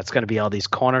 it's going to be all these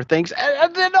corner things.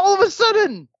 And then all of a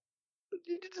sudden,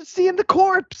 seeing the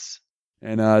corpse.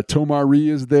 And Tomari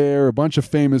is there, a bunch of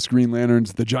famous Green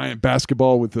Lanterns, the giant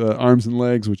basketball with arms and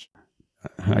legs, which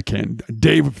I can't.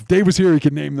 Dave was here, he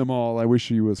could name them all. I wish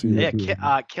he was here.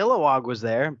 Yeah, Kilowog was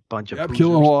there. Bunch of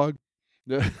Kilowog.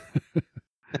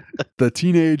 The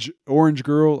teenage orange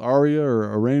girl, Aria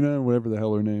or Arena, whatever the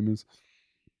hell her name is.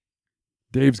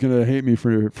 Dave's going to hate me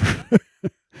for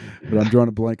but I'm drawing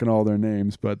a blank on all their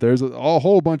names. But there's a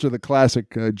whole bunch of the classic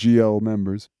GL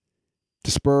members.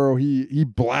 Despero, he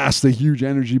blasts a huge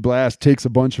energy blast, takes a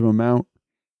bunch of them out.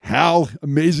 Hal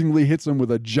amazingly hits him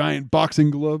with a giant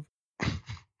boxing glove.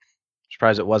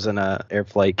 Surprised it wasn't a air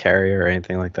flight carrier or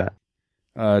anything like that.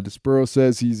 Despero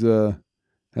says he's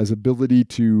has ability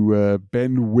to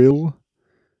bend will,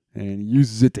 and he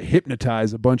uses it to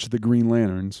hypnotize a bunch of the Green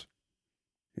Lanterns.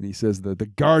 And he says that the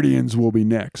Guardians will be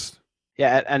next.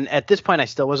 Yeah, and at this point, I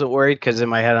still wasn't worried because in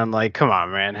my head, I'm like, come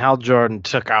on, man. Hal Jordan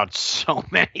took out so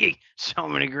many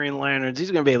Green Lanterns.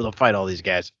 He's going to be able to fight all these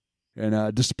guys. And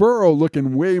Despero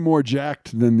looking way more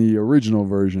jacked than the original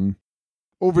version.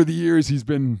 Over the years, he's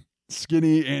been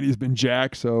skinny and he's been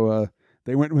jacked, so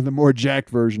they went with a more jacked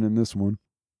version in this one.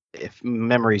 If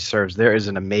memory serves, there is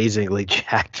an amazingly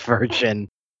jacked version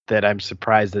that I'm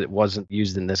surprised that it wasn't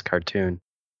used in this cartoon.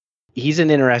 He's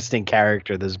an interesting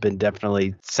character. There's been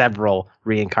definitely several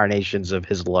reincarnations of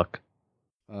his look.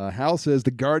 Hal says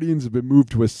the Guardians have been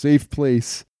moved to a safe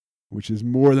place, which is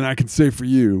more than I can say for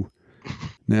you.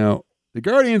 Now, the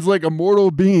Guardians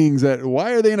immortal beings.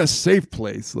 Why are they in a safe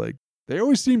place? They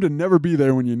always seem to never be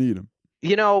there when you need them.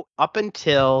 You know, up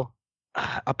until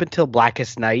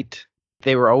Blackest Night,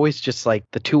 they were always just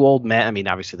the two old men. I mean,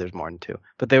 obviously there's more than two,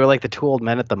 but they were the two old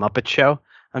men at the Muppet Show.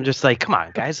 I'm just come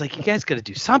on, guys. You guys got to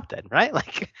do something, right?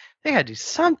 They got to do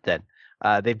something.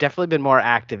 They've definitely been more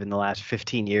active in the last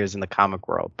 15 years in the comic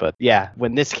world. But yeah,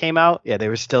 when this came out, they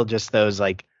were still just those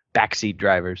backseat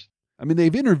drivers. I mean,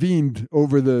 they've intervened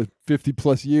over the 50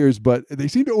 plus years, but they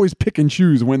seem to always pick and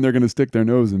choose when they're going to stick their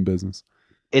nose in business.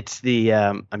 It's the,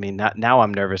 now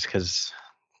I'm nervous because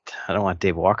I don't want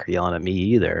Dave Walker yelling at me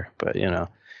either, but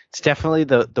it's definitely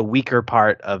the weaker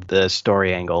part of the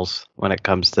story angles when it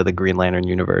comes to the Green Lantern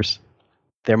universe.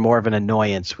 They're more of an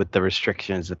annoyance with the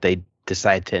restrictions that they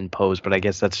decide to impose, but I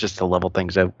guess that's just to level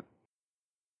things out.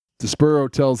 Despero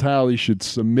tells Hal he should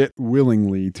submit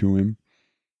willingly to him,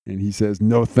 and he says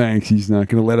no thanks. He's not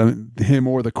going to let him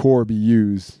or the Corps be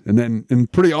used. And then, in a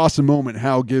pretty awesome moment,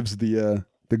 Hal gives the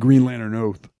Green Lantern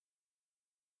oath.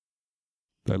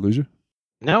 Did I lose you?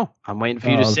 No, I'm waiting for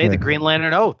you to say the Green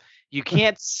Lantern oath. You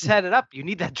can't set it up. You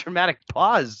need that dramatic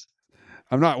pause.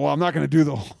 I'm not going to do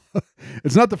the whole...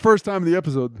 It's not the first time in the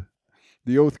episode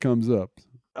the oath comes up.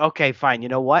 Okay, fine. You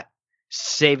know what?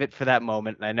 Save it for that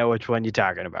moment, and I know which one you're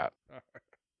talking about.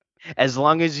 As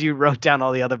long as you wrote down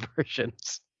all the other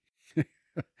versions.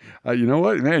 You know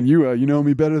what, man? You know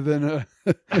me better than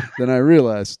I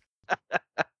realized.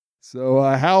 So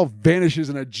Hal vanishes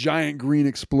in a giant green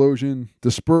explosion.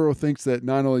 Despero thinks that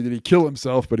not only did he kill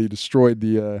himself, but he destroyed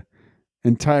the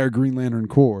entire Green Lantern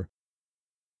Corps.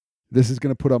 This is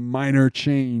going to put a minor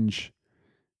change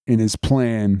in his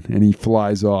plan, and he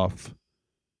flies off.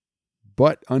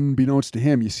 But unbeknownst to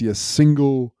him, you see a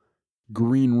single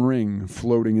green ring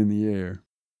floating in the air.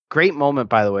 Great moment,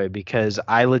 by the way, because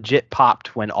I legit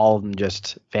popped when all of them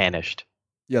just vanished.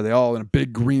 Yeah, they all in a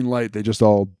big green light. They just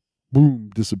all,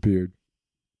 boom, disappeared.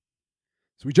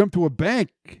 So we jump to a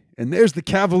bank, and there's the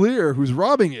Cavalier who's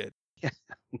robbing it.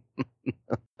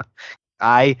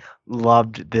 I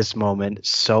loved this moment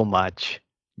so much.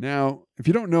 Now, if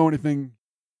you don't know anything,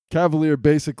 Cavalier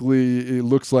basically it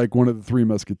looks like one of the Three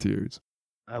Musketeers.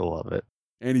 I love it.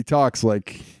 And he talks like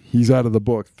he's out of the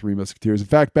book, Three Musketeers. In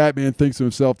fact, Batman thinks to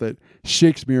himself that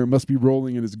Shakespeare must be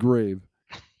rolling in his grave.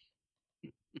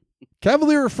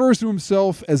 Cavalier refers to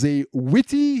himself as a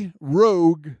witty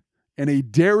rogue and a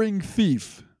daring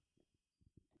thief.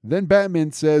 Then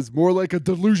Batman says, more like a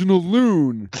delusional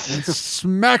loon, and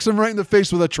smacks him right in the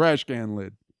face with a trash can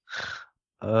lid.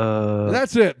 And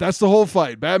that's it. That's the whole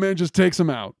fight. Batman just takes him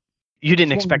out. You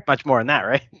didn't expect much more than that,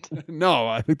 right? No,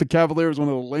 I think the Cavalier is one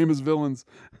of the lamest villains.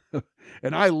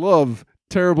 And I love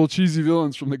terrible, cheesy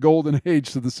villains from the Golden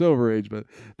Age to the Silver Age, but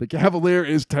the Cavalier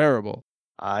is terrible.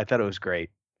 I thought it was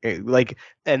great.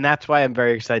 And that's why I'm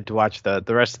very excited to watch the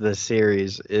rest of the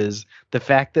series, is the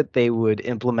fact that they would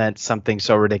implement something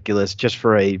so ridiculous just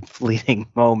for a fleeting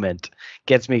moment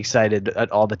gets me excited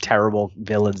at all the terrible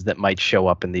villains that might show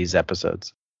up in these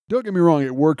episodes. Don't get me wrong,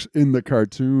 it works in the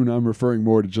cartoon. I'm referring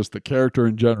more to just the character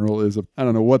in general. I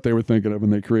don't know what they were thinking of when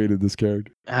they created this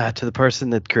character. To the person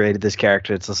that created this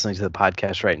character that's listening to the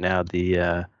podcast right now,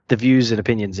 the views and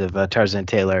opinions of Tarzan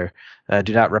Taylor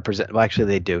do not represent... Well, actually,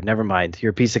 they do. Never mind.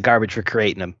 You're a piece of garbage for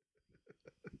creating him.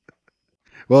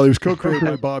 Well, he was co-created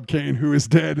by Bob Kane, who is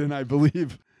dead, and I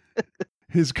believe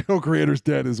his co-creator's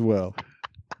dead as well.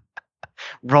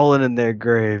 Rolling in their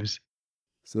graves.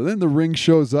 So then the ring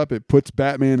shows up. It puts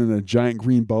Batman in a giant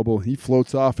green bubble. He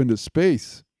floats off into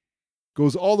space.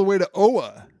 Goes all the way to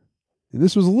Oa. And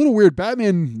this was a little weird.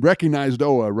 Batman recognized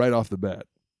Oa right off the bat.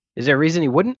 Is there a reason he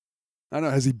wouldn't? I don't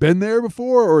know. Has he been there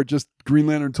before, or just Green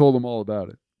Lantern told him all about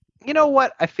it? You know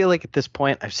what? I feel like at this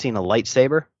point I've seen a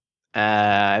lightsaber.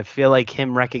 I feel like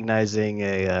him recognizing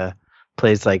a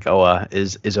place like Oa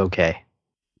is okay.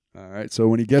 All right. So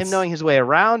when he gets... Him knowing his way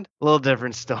around, a little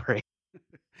different story.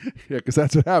 Yeah, because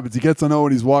that's what happens. He gets on Oa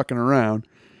and he's walking around.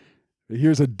 He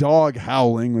hears a dog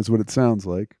howling. That's what it sounds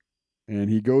like.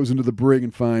 And he goes into the brig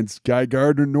and finds Guy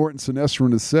Gardner, Nort, and Sinestro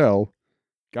in his cell.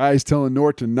 Guy's telling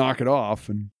Nort to knock it off,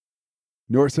 and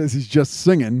Nort says he's just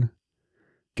singing.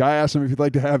 Guy asks him if he'd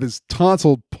like to have his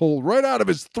tonsil pulled right out of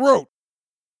his throat.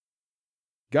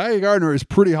 Guy Gardner is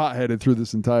pretty hot-headed through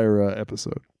this entire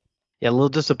episode. Yeah, a little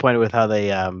disappointed with how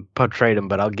they portrayed him,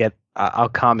 but I'll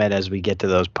comment as we get to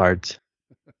those parts.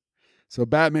 So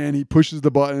Batman, he pushes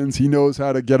the buttons. He knows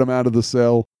how to get him out of the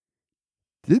cell.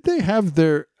 Did they have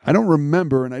their... I don't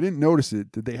remember, and I didn't notice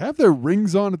it. Did they have their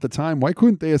rings on at the time? Why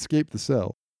couldn't they escape the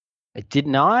cell? I did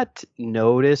not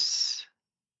notice...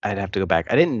 I'd have to go back.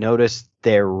 I didn't notice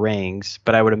their rings,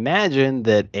 but I would imagine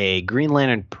that a Green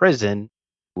Lantern prison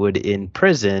would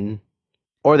imprison,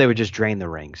 or they would just drain the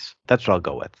rings. That's what I'll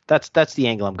go with. That's the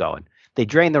angle I'm going. They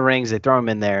drain the rings, they throw them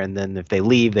in there, and then if they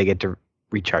leave, they get to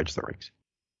recharge the rings.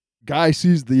 Guy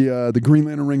sees the Green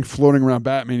Lantern ring floating around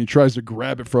Batman. He tries to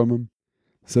grab it from him.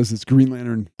 Says it's Green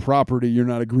Lantern property. You're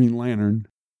not a Green Lantern.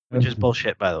 Which is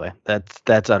bullshit, by the way.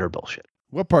 That's utter bullshit.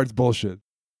 What part's bullshit?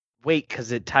 Wait,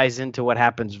 because it ties into what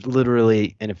happens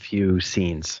literally in a few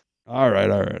scenes. All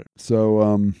right.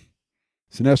 So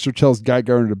Sinestro tells Guy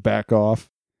Gardner to back off.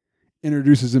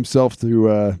 Introduces himself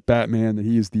to Batman, that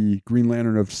he is the Green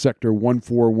Lantern of Sector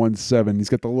 1417. He's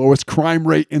got the lowest crime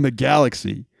rate in the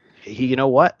galaxy. You know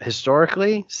what?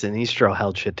 Historically, Sinestro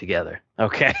held shit together.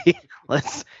 Okay?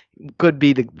 Could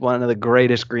be one of the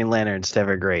greatest Green Lanterns to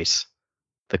ever grace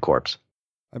the corpse.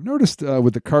 I've noticed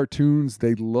with the cartoons,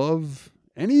 they love...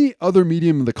 Any other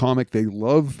medium in the comic, they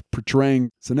love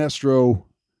portraying Sinestro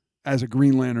as a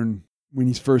Green Lantern when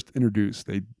he's first introduced.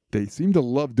 They seem to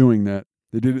love doing that.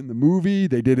 They did it in the movie.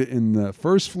 They did it in the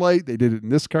First Flight. They did it in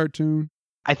this cartoon.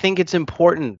 I think it's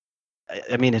important.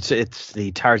 I mean, it's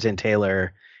the Tarzan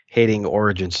Taylor hating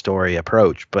origin story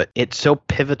approach, but it's so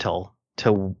pivotal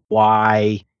to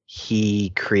why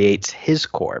he creates his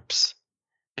corpse,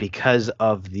 because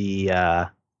of the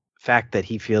fact that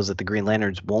he feels that the Green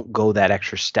Lanterns won't go that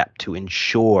extra step to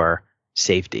ensure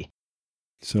safety.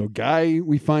 So Guy,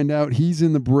 we find out he's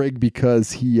in the brig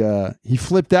because he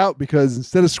flipped out because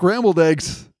instead of scrambled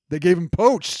eggs, they gave him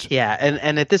poached. Yeah,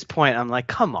 and at this point, I'm like,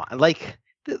 come on, like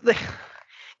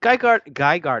Guy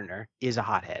Gardner is a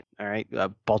hothead, all right, a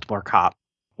Baltimore cop.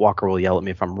 Walker will yell at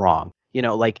me if I'm wrong. You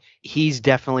know, like he's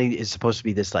definitely is supposed to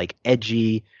be this like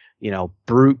edgy, you know,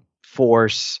 brute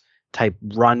force type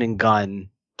run and gun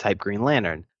type Green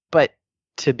Lantern. But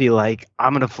to be like,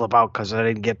 I'm gonna flip out because I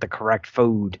didn't get the correct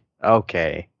food.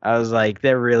 Okay, I was like,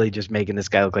 they're really just making this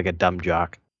guy look like a dumb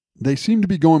jock. They seem to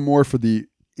be going more for the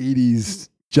 80s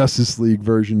Justice League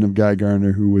version of Guy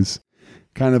Gardner, who was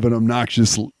kind of an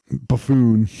obnoxious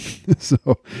buffoon. So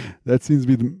that seems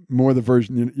to be more the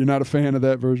version. You're not a fan of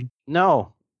that version?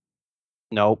 No.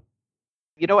 Nope.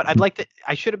 You know what?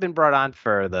 I should have been brought on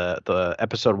for the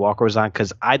episode Walker was on,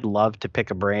 because I'd love to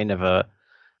pick a brain of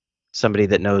somebody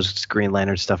that knows Green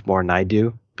Lantern stuff more than I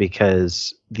do,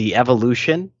 because the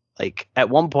evolution, like at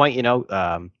one point, you know,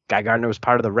 Guy Gardner was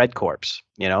part of the Red Corps,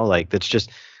 you know, like that's just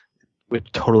with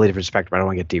totally different spectrum. I don't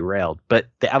want to get derailed, but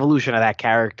the evolution of that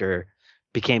character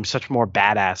became such more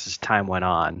badass as time went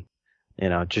on. You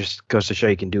know, just goes to show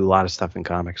you can do a lot of stuff in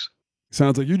comics.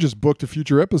 Sounds like you just booked a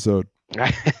future episode.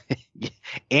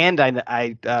 And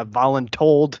I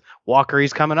voluntold Walker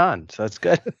he's coming on, so that's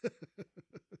good.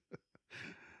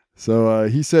 So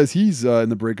he says he's in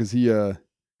the brig because he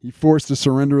forced the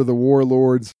surrender of the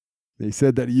warlords. They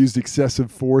said that he used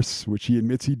excessive force, which he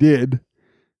admits he did.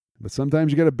 But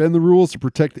sometimes you got to bend the rules to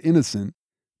protect the innocent.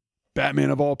 Batman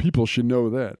of all people should know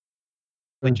that.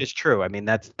 Which is true. I mean,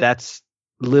 that's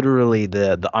literally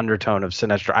the undertone of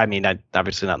Sinestro. I mean,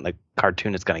 obviously not in the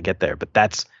cartoon it's going to get there, but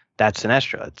that's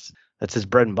Sinestro. That's his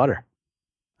bread and butter.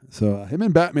 So him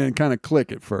and Batman kind of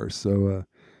click at first. So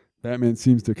Batman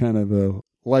seems to kind of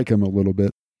like him a little bit.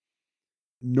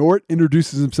 Nort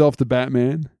introduces himself to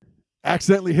Batman,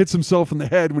 accidentally hits himself in the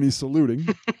head when he's saluting.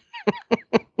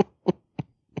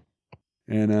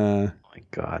 And oh my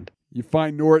God. You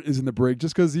find Nort is in the brig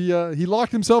just because he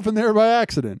locked himself in there by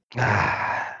accident.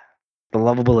 The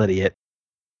lovable idiot.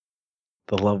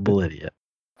 The lovable idiot.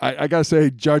 I gotta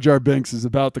say, Jar Jar Binks is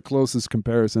about the closest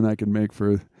comparison I can make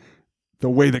for the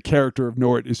way the character of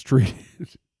Nort is treated.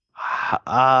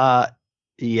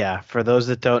 Yeah. For those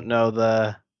that don't know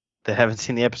that haven't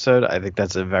seen the episode, I think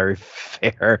that's a very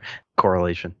fair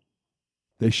correlation.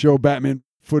 They show Batman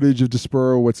footage of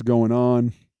Despero, what's going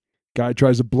on. Guy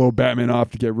tries to blow Batman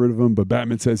off to get rid of him, but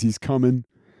Batman says he's coming,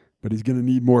 but he's going to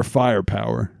need more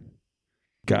firepower.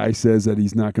 Guy says that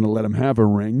he's not going to let him have a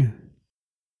ring.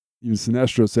 Even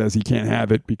Sinestro says he can't have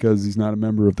it because he's not a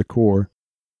member of the Corps.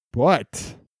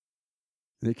 But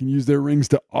they can use their rings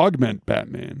to augment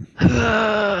Batman.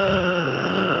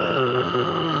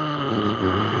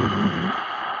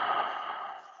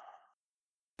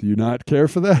 Do you not care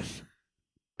for that?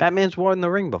 Batman's worn the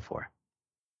ring before.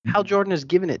 Hal Jordan has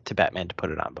given it to Batman to put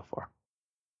it on before.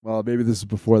 Well, maybe this is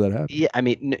before that happened. Yeah, I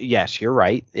mean, yes, you're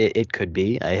right. It could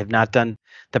be. I have not done.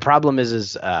 The problem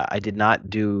is I did not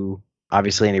do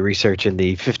obviously any research in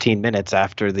the 15 minutes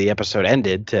after the episode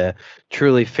ended to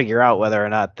truly figure out whether or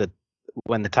not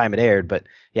when the time it aired. But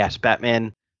yes,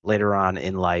 Batman later on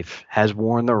in life has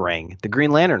worn the ring, the Green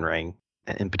Lantern ring,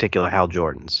 in particular Hal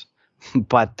Jordan's.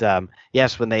 But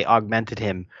yes, when they augmented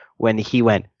him, when he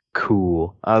went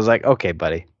cool, I was like, okay,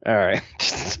 buddy, all right,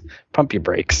 just pump your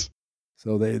brakes.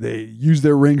 So they use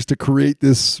their rings to create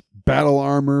this battle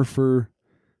armor for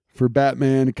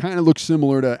Batman. It kind of looks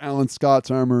similar to Alan Scott's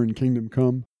armor in Kingdom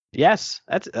Come. Yes,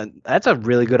 that's a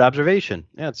really good observation.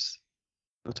 Yeah,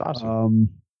 that's awesome.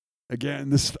 Again,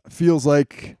 this feels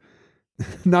like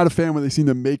not a fan when they seem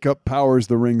to make up powers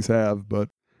the rings have, but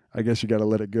I guess you got to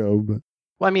let it go. But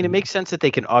well, I mean, it makes sense that they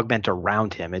can augment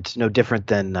around him. It's no different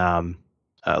than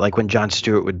like when John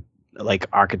Stewart would like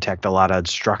architect a lot of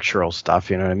structural stuff.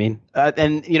 You know what I mean?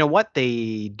 And you know what?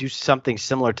 They do something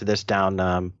similar to this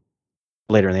down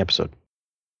later in the episode.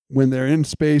 When they're in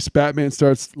space, Batman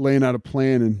starts laying out a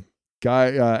plan, and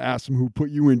Guy asks him who put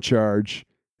you in charge.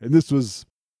 And this was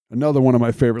another one of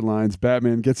my favorite lines.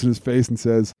 Batman gets in his face and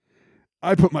says,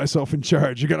 "I put myself in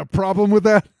charge. You got a problem with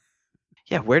that?"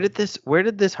 Yeah, where did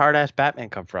this hard ass Batman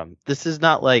come from? This is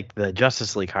not like the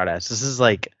Justice League hard ass. This is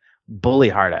like bully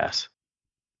hard ass.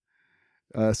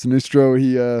 Sinestro,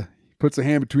 he puts a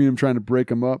hand between him trying to break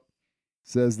him up.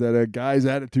 Says that a Guy's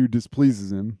attitude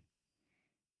displeases him.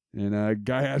 And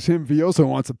Guy asks him if he also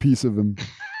wants a piece of him.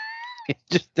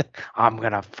 I'm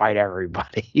going to fight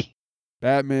everybody.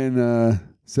 Batman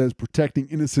says protecting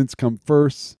innocents come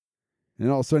first. And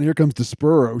all of a sudden, here comes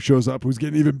Despero, who shows up, who's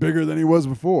getting even bigger than he was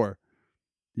before.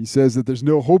 He says that there's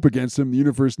no hope against him. The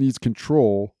universe needs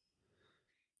control.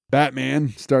 Batman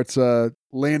starts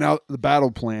laying out the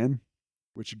battle plan,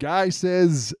 which Guy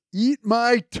says, "Eat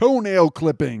my toenail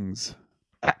clippings."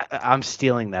 I'm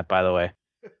stealing that, by the way.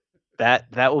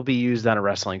 That will be used on a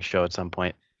wrestling show at some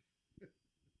point.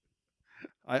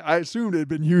 I assumed it had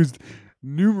been used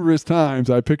numerous times.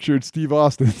 I pictured Steve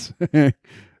Austin saying,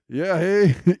 "Yeah,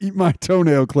 hey, eat my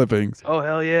toenail clippings." Oh,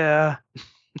 hell yeah.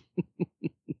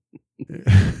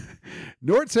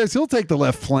 Nort says he'll take the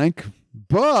left flank,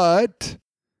 but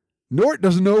Nort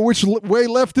doesn't know which way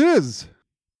left is.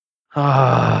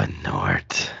 Ah,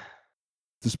 Nort.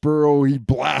 Despero, he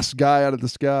blasts Guy out of the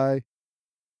sky.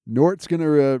 Nort's going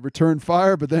to return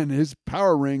fire, but then his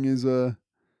power ring is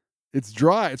it's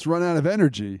dry. It's run out of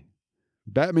energy.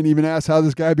 Batman even asks how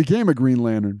this guy became a Green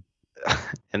Lantern.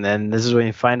 And then this is when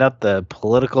you find out the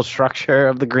political structure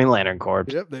of the Green Lantern Corps.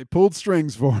 Yep, they pulled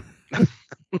strings for him.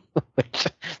 Which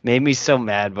made me so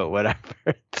mad, but whatever.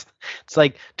 It's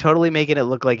like totally making it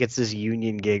look like it's this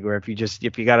union gig where if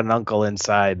you got an uncle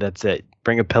inside, that's it.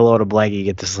 Bring a pillow and a blanket, you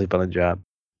get to sleep on the job.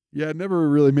 Yeah, it never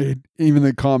really made, even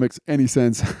in comics, any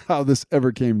sense how this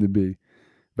ever came to be.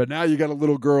 But now you got a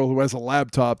little girl who has a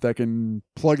laptop that can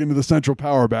plug into the central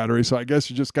power battery, so I guess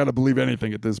you just got to believe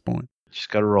anything at this point. Just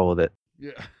got to roll with it.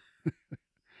 Yeah.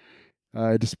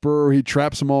 Despero, he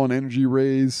traps them all in energy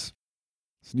rays.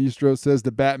 Sinestro says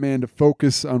to Batman to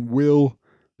focus on will.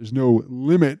 There's no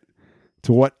limit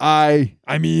to what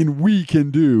we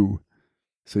can do.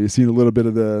 So you've seen a little bit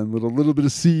of the little bit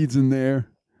of seeds in there.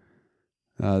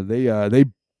 They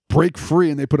break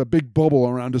free and they put a big bubble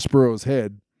around Despero's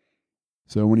head.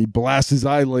 So when he blasts his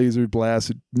eye laser blast,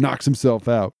 it knocks himself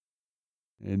out.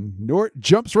 And Nort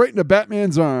jumps right into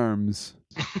Batman's arms.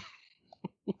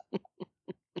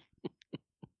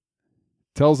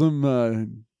 Tells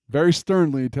him, very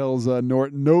sternly tells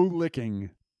Nort, no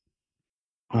licking.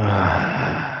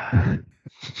 I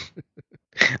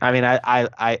mean, I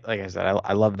like I said,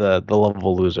 I love the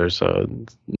lovable loser, so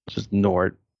it's just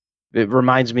Nort. It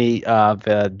reminds me of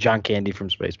John Candy from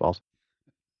Spaceballs.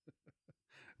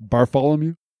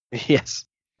 Bartholomew? Yes.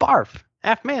 Barf.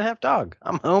 Half man, half dog.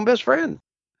 I'm my own best friend.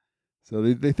 So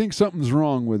they think something's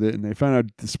wrong with it, and they find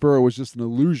out Despero was just an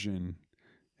illusion.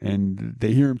 And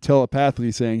they hear him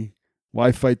telepathically saying,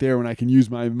 "Why fight there when I can use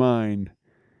my mind?"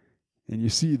 And you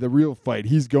see the real fight.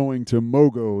 He's going to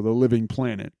Mogo, the living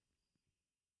planet.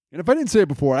 And if I didn't say it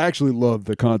before, I actually love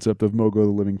the concept of Mogo,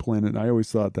 the living planet. I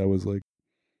always thought that was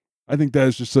I think that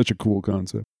is just such a cool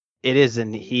concept. It is,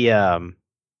 and he, the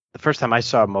first time I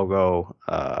saw Mogo,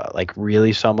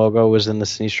 really saw Mogo was in the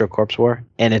Sinestro Corps War.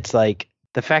 And it's like,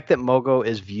 the fact that Mogo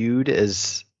is viewed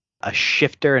as a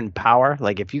shifter in power,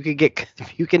 like if you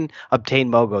can obtain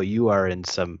Mogo,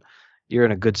 you're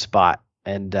in a good spot.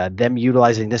 And them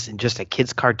utilizing this in just a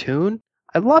kid's cartoon,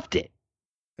 I loved it.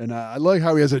 And I like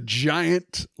how he has a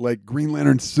giant Green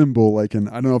Lantern symbol, I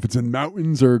don't know if it's in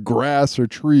mountains or grass or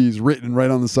trees, written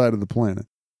right on the side of the planet.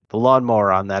 The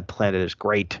lawnmower on that planet is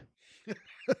great.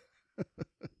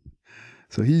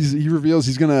 So he reveals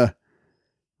he's going to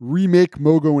remake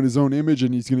Mogo in his own image,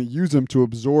 and he's going to use him to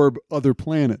absorb other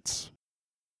planets.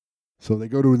 So they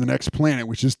go to the next planet,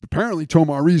 which is apparently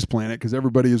Tomari's planet, because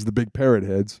everybody is the big parrot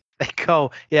heads. They go,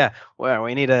 yeah, well,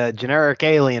 we need a generic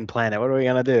alien planet. What are we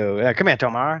going to do? Come here,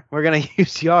 Tomar. We're going to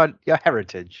use your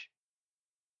heritage.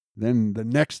 Then the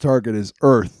next target is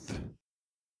Earth.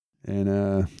 And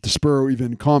Despero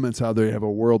even comments how they have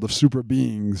a world of super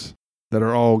beings that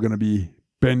are all going to be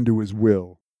bend to his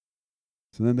will.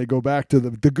 So then they go back to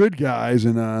the good guys,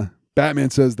 and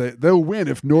Batman says that they'll win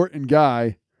if Nort and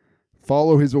Guy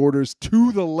follow his orders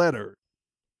to the letter.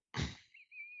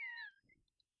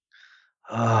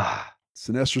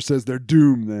 Sinestro says they're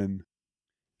doomed then.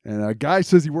 And Guy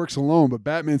says he works alone, but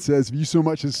Batman says if you so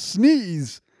much as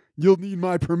sneeze, you'll need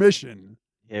my permission.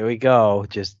 Here we go.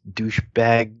 Just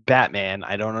douchebag Batman.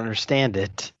 I don't understand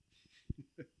it.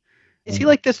 Is he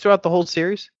like this throughout the whole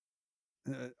series?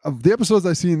 Of the episodes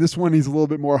I've seen, this one he's a little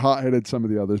bit more hot-headed than some of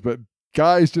the others, but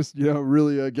Guy's just,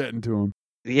 really getting to him.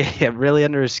 Yeah, really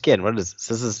under his skin. What is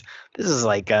this? This is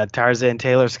like Tarzan,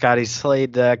 Taylor, Scotty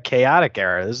Slade, chaotic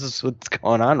era. This is what's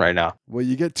going on right now. Well,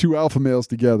 you get two alpha males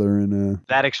together, and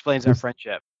that explains our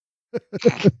friendship.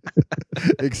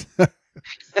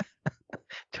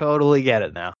 Totally get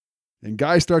it now. And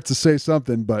Guy starts to say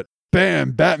something, but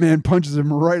bam! Batman punches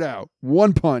him right out.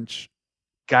 One punch.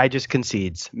 Guy just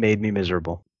concedes. Made me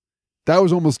miserable. That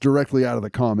was almost directly out of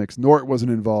the comics. Nort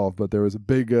wasn't involved, but there was a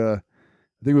big.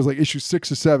 I think it was like issue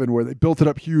 6 or 7 where they built it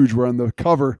up huge, where on the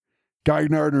cover, Guy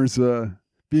Gardner's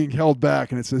being held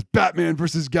back, and it says, Batman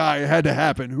versus Guy, it had to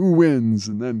happen. Who wins?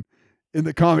 And then in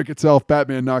the comic itself,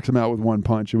 Batman knocks him out with one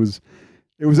punch. It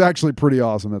was actually pretty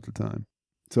awesome at the time.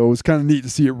 So it was kind of neat to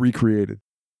see it recreated.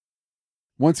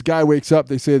 Once Guy wakes up,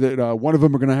 they say that one of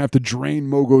them are going to have to drain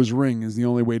Mogo's ring is the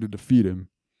only way to defeat him.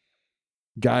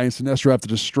 Guy and Sinestro have to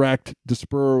distract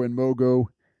Despero and Mogo,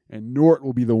 and Nort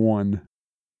will be the one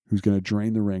who's going to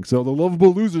drain the ring. So the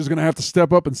lovable loser is going to have to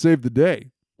step up and save the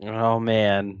day. Oh,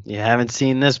 man. You haven't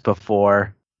seen this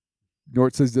before.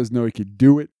 Nort says he doesn't know he could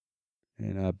do it,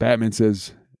 and Batman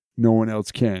says no one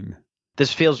else can.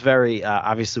 This feels very,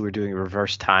 obviously we're doing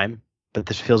reverse time, but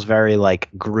this feels very like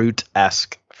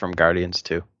Groot-esque from Guardians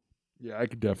 2. Yeah, I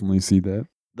could definitely see that.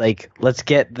 Like, let's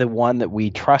get the one that we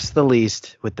trust the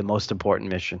least with the most important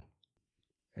mission.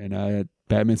 And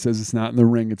Batman says it's not in the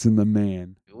ring, it's in the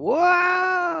man.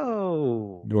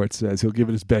 Whoa! Nort says he'll give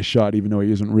it his best shot even though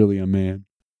he isn't really a man.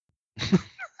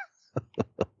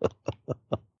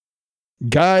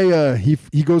 Guy,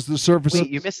 he goes to the surface. Wait,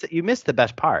 you missed the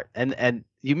best part. And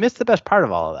you missed the best part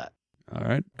of all of that. All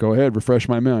right, go ahead, refresh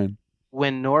my mind.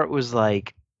 When Nort was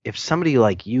like, if somebody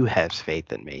like you has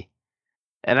faith in me.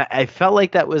 And I felt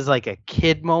like that was like a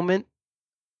kid moment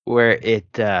where it,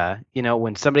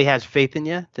 when somebody has faith in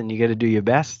you, then you got to do your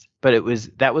best. But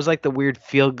that was like the weird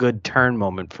feel good turn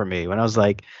moment for me when I was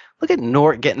like, look at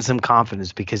Nort getting some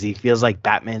confidence because he feels like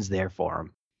Batman's there for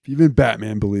him. Even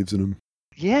Batman believes in him.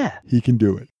 Yeah. He can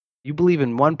do it. You believe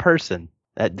in one person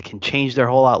that can change their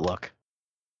whole outlook.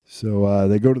 So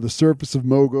they go to the surface of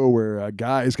Mogo where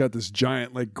Guy's got this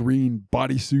giant like green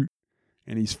bodysuit.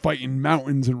 And he's fighting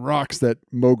mountains and rocks that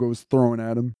Mogo's throwing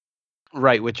at him.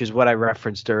 Right, which is what I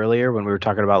referenced earlier when we were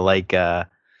talking about like,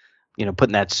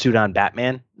 putting that suit on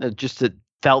Batman. It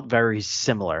felt very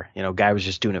similar. Guy was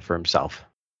just doing it for himself.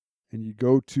 And you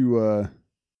go to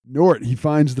Nort. He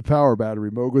finds the power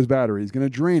battery, Mogo's battery. He's going to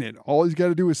drain it. All he's got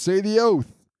to do is say the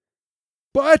oath.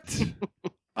 But,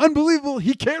 unbelievable,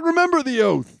 he can't remember the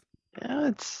oath.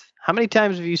 Yeah, how many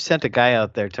times have you sent a guy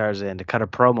out there, Tarzan, to cut a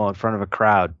promo in front of a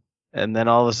crowd? And then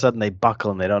all of a sudden they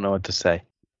buckle and they don't know what to say.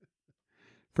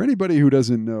 For anybody who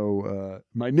doesn't know,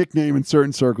 my nickname in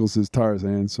certain circles is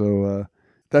Tarzan. So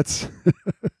that's,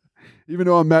 even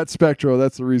though I'm Matt Spectro,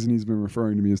 that's the reason he's been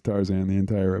referring to me as Tarzan the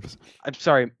entire episode. I'm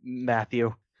sorry,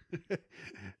 Matthew.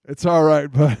 It's all right,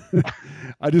 but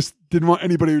I just didn't want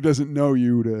anybody who doesn't know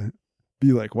you to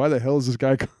be like, why the hell is this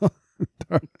guy called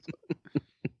Tarzan?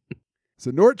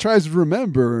 So Nort tries to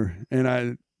remember,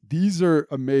 and these are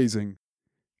amazing.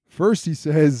 First, he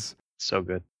says, so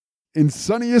good. In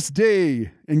sunniest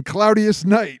day, in cloudiest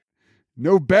night,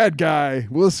 no bad guy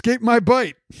will escape my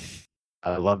bite.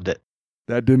 I loved it.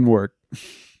 That didn't work.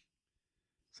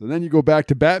 So then you go back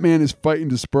to Batman is fighting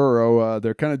Despero.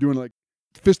 They're kind of doing like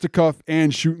fisticuff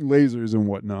and shooting lasers and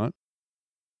whatnot.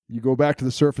 You go back to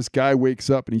the surface. Guy wakes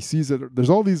up and he sees that there's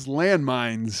all these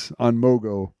landmines on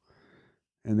Mogo.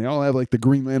 And they all have like the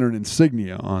Green Lantern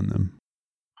insignia on them.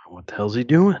 What the hell's he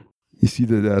doing? You see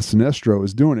that Sinestro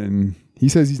is doing it, and he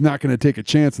says he's not going to take a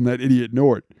chance on that idiot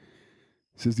Nort.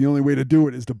 He says the only way to do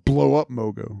it is to blow up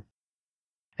Mogo.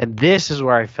 And this is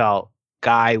where I felt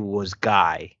Guy was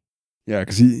Guy. Yeah,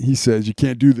 because he says you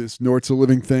can't do this. Nort's a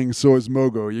living thing, so is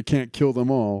Mogo. You can't kill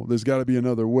them all. There's got to be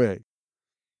another way.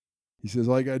 He says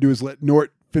all you got to do is let Nort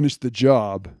finish the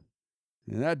job.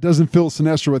 And that doesn't fill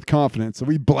Sinestro with confidence, so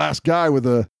we blast Guy with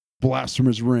a blast from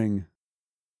his ring.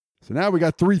 So now we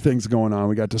got three things going on.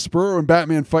 We got Despero and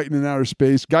Batman fighting in outer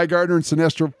space, Guy Gardner and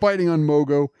Sinestro fighting on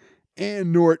Mogo,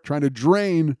 and Nort trying to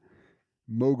drain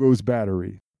Mogo's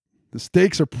battery. The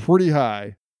stakes are pretty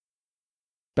high.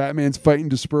 Batman's fighting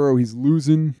Despero. He's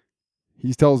losing.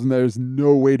 He tells him there's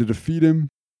no way to defeat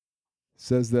him.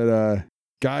 Says that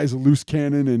Guy's a loose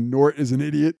cannon and Nort is an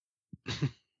idiot.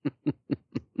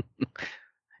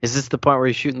 Is this the point where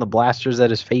he's shooting the blasters at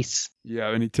his face? Yeah,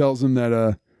 and he tells him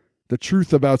that the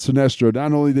truth about Sinestro,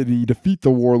 not only did he defeat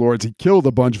the warlords, he killed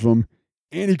a bunch of them,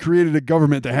 and he created a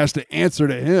government that has to answer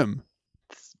to him.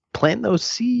 Plant those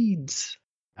seeds.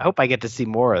 I hope I get to see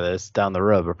more of this down the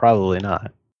road, but probably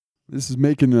not. This is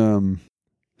making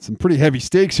some pretty heavy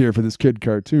stakes here for this kid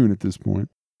cartoon at this point.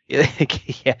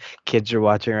 Yeah, kids are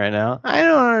watching right now. I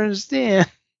don't understand.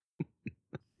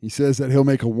 He says that he'll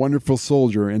make a wonderful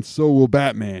soldier, and so will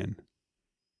Batman.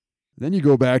 Then you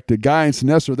go back to Guy and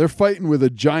Sinestro. They're fighting with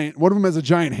a giant. One of them has a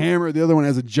giant hammer. The other one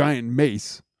has a giant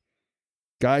mace.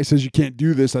 Guy says, you can't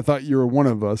do this. I thought you were one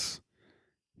of us.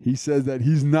 He says that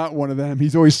he's not one of them.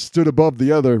 He's always stood above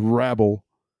the other rabble.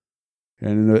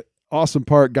 And in an awesome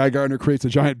part, Guy Gardner creates a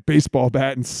giant baseball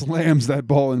bat and slams that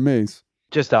ball and mace.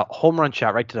 Just a home run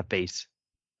shot right to the face.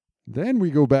 Then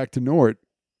we go back to Nort.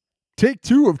 Take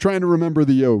 2 of trying to remember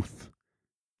the oath.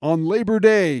 On Labor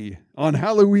Day, on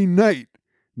Halloween night,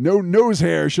 no nose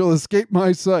hair shall escape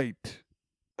my sight.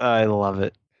 I love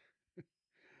it.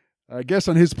 I guess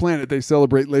on his planet they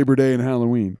celebrate Labor Day and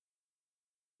Halloween.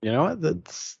 You know what?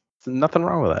 That's nothing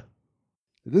wrong with that.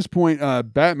 At this point,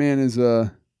 Batman is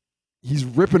he's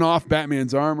ripping off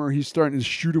Batman's armor. He's starting to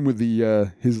shoot him with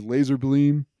the his laser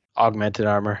beam. Augmented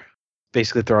armor.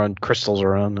 Basically throwing crystals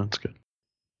around. That's good.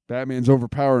 Batman's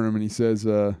overpowering him, and he says,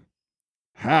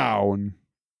 how? And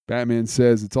Batman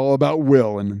says, it's all about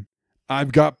will, and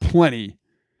I've got plenty.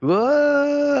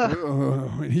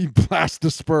 And he blasts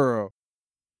Despero.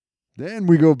 Then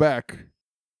we go back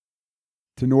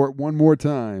to Nort one more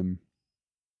time.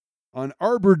 On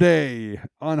Arbor Day,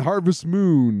 on Harvest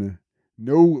Moon,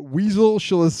 no weasel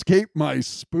shall escape my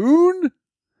spoon?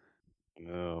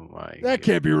 Oh, my God. That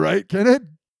can't be right, can it?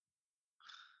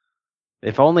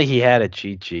 If only he had a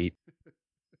cheat sheet.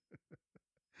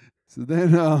 So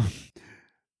then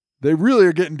they really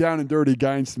are getting down and dirty,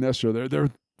 Guy and Sinestro.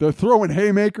 They're throwing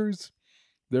haymakers.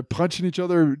 They're punching each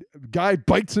other. Guy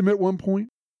bites him at one point.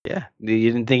 Yeah.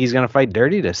 You didn't think he's going to fight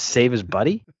dirty to save his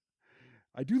buddy?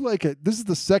 I do like it. This is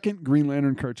the second Green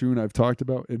Lantern cartoon I've talked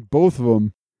about. In both of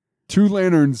them, two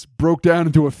lanterns broke down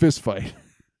into a fist fight.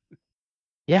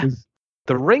 Yeah.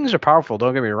 The rings are powerful,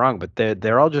 don't get me wrong, but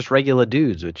they're all just regular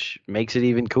dudes, which makes it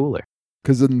even cooler.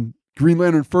 Because in Green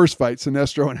Lantern first fight,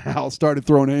 Sinestro and Hal started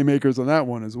throwing haymakers on that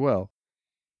one as well.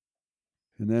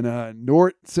 And then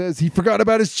Nort says he forgot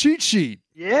about his cheat sheet.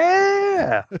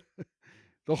 Yeah.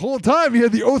 The whole time he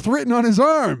had the oath written on his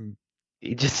arm.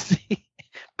 He just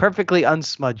perfectly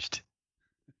unsmudged.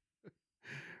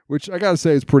 Which I got to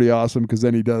say is pretty awesome, because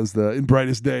then he does the in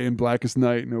brightest day and blackest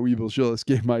night, no evil shall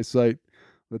escape my sight.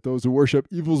 Let those who worship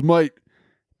evil's might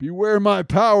beware my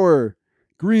power.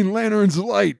 Green Lantern's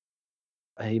light.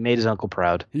 He made his uncle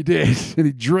proud. He did. And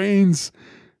he drains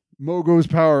Mogo's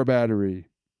power battery.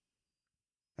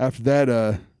 After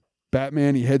that,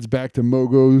 Batman, he heads back to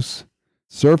Mogo's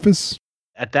surface.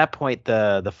 At that point,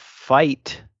 the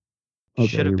fight Okay.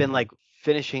 should have been like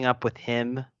finishing up with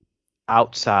him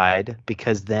outside,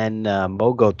 because then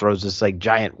Mogo throws this like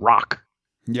giant rock.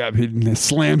 Yeah, he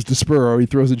slams Despero. He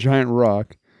throws a giant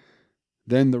rock.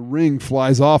 Then the ring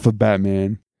flies off of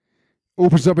Batman,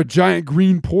 opens up a giant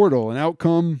green portal, and out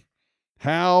come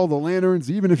Hal, the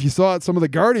Lanterns. Even if you saw it, some of the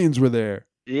Guardians were there.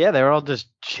 Yeah, they were all just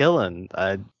chilling.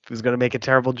 I was going to make a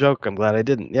terrible joke. I'm glad I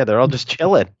didn't. Yeah, they're all just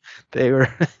chilling. They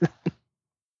were.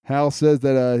 Hal says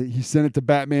that he sent it to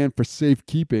Batman for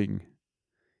safekeeping.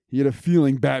 He had a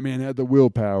feeling Batman had the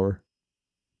willpower.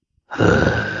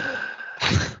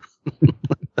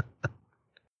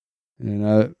 And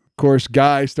of course,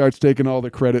 Guy starts taking all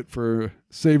the credit for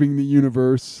saving the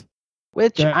universe.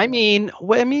 Which I mean,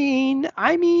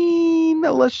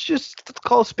 let's just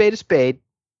call a spade.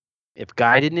 If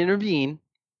Guy didn't intervene,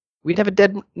 we'd have a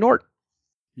dead Nort.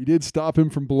 He did stop him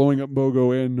from blowing up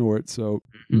Mogo and Nort, so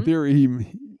in theory,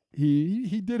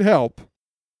 he did help.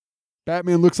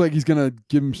 Batman looks like he's gonna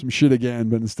give him some shit again,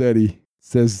 but instead he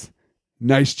says,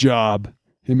 "Nice job."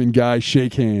 Him and Guy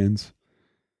shake hands,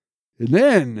 and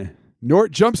then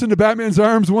Nort jumps into Batman's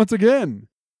arms once again,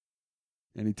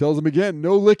 and he tells him again,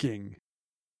 "No licking."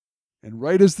 And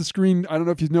right as the screen, I don't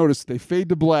know if you've noticed, they fade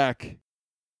to black.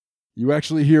 You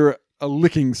actually hear a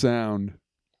licking sound.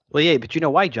 Well, yeah, but you know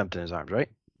why he jumped in his arms, right?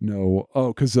 No.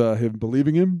 Oh, because him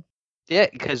believing him? Yeah,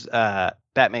 because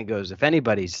Batman goes, if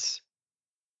anybody's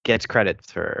gets credit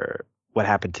for what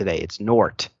happened today, it's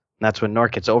Nort. And that's when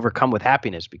Nort gets overcome with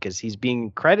happiness, because he's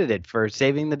being credited for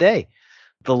saving the day.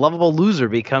 The lovable loser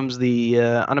becomes the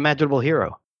unimaginable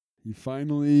hero. He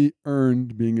finally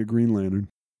earned being a Green Lantern.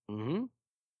 Mm-hmm.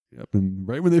 Yep, and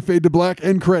right when they fade to black,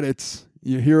 end credits,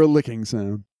 you hear a licking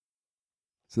sound.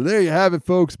 So there you have it,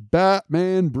 folks.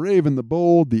 Batman, Brave and the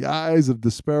Bold, The Eyes of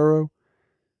Despero.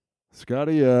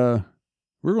 Scotty, we're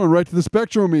going right to the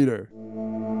spectrometer.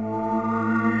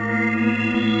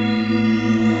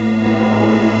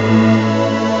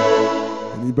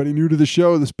 Anybody new to the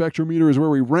show, the spectrometer is where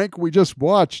we rank what we just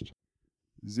watched.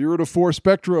 0 to 4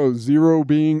 spectros, 0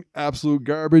 being absolute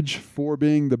garbage, 4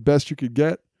 being the best you could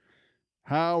get.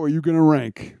 How are you going to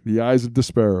rank The Eyes of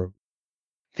Despero?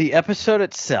 The episode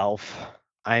itself,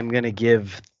 I'm going to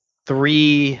give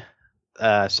 3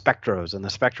 spectros on the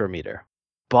spectrometer.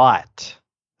 But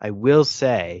I will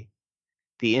say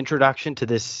the introduction to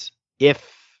this,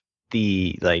 if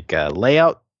the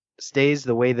layout stays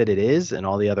the way that it is in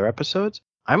all the other episodes,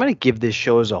 I'm going to give this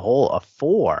show as a whole a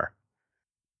 4.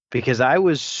 Because I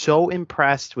was so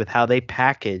impressed with how they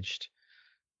packaged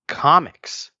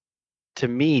comics to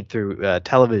me through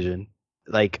television.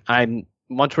 Like,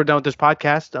 once we're done with this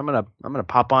podcast, I'm gonna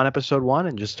pop on episode 1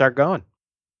 and just start going.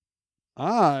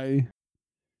 I'm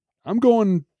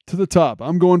going to the top.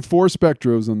 I'm going 4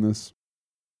 spectros on this.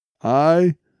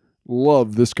 I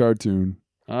love this cartoon.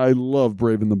 I love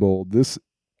Brave and the Bold. This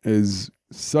is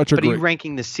such a But great... are you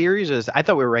ranking the series? I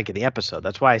thought we were ranking the episode.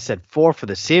 That's why I said 4 for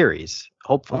the series.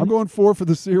 Hopefully. I'm going 4 for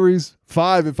the series,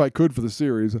 5 if I could for the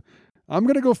series. I'm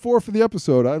going to go 4 for the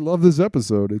episode. I love this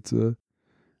episode.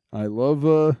 I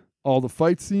love all the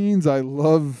fight scenes. I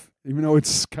love, even though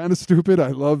it's kind of stupid,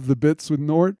 I love the bits with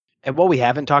Nort. And what we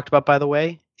haven't talked about, by the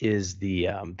way, is the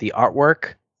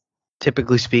artwork.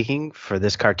 Typically speaking, for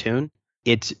this cartoon,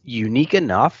 it's unique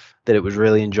enough that it was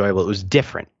really enjoyable. It was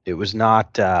different. It was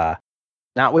not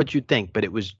what you'd think, but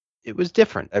it was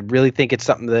different. I really think it's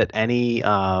something that any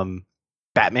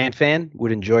Batman fan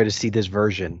would enjoy to see this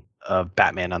version of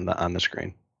Batman on the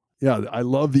screen. Yeah, I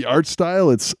love the art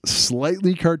style. It's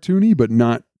slightly cartoony, but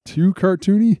not too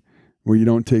cartoony, where you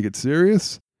don't take it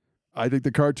serious. I think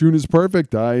the cartoon is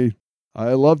perfect. I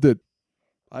loved it.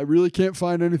 I really can't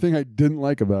find anything I didn't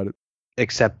like about it.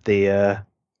 Except the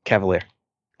Cavalier.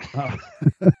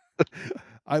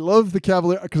 I love the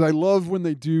Cavalier because I love when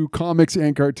they do comics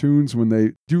and cartoons, when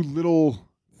they do little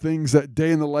things, that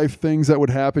day in the life things that would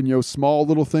happen, small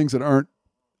little things that aren't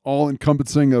all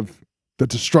encompassing of the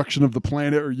destruction of the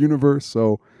planet or universe.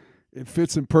 So it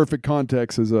fits in perfect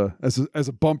context as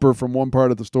a bumper from one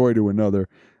part of the story to another.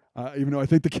 Even though I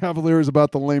think the Cavalier is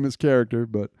about the lamest character,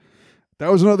 but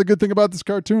that was another good thing about this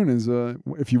cartoon is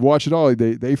if you watch it all,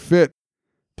 they fit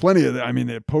plenty of. I mean,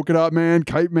 the Polka Dot Man,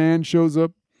 Kite Man shows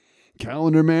up,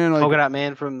 Calendar Man, Polka Dot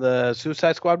Man from the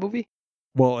Suicide Squad movie.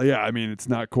 Well, yeah, I mean, it's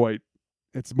not quite.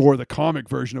 It's more the comic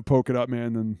version of Polka Dot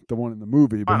Man than the one in the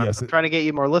movie. But yes, I'm trying to get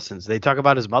you more listens. They talk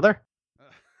about his mother.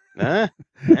 They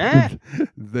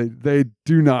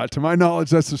do not. To my knowledge,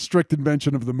 that's a strict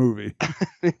invention of the movie.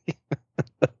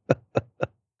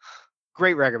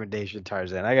 Great recommendation,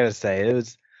 Tarzan. I gotta say, it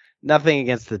was nothing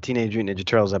against the Teenage Mutant Ninja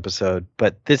Turtles episode,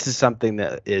 but this is something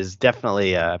that is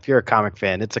definitely, if you're a comic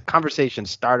fan, it's a conversation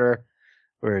starter,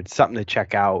 or it's something to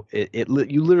check out.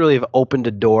 You literally have opened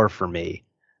a door for me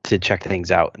to check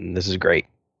things out, and this is great.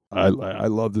 I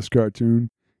love this cartoon.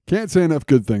 Can't say enough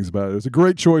good things about it. It was a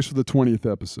great choice for the 20th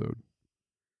episode.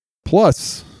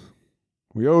 Plus,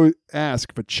 we always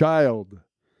ask if a child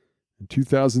in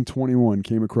 2021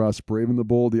 came across Brave and the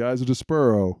Bold, The Eyes of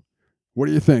Despero. What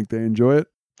do you think? They enjoy it?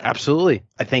 Absolutely.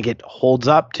 I think it holds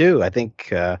up, too. I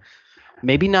think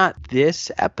maybe not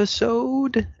this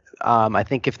episode. I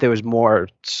think if there was more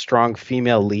strong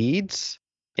female leads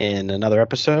in another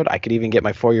episode, I could even get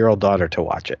my 4-year-old daughter to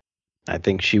watch it. I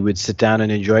think she would sit down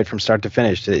and enjoy it from start to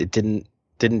finish. It didn't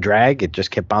drag. It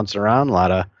just kept bouncing around.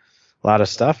 A lot of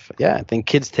stuff. Yeah, I think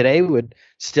kids today would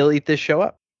still eat this show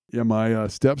up. Yeah, my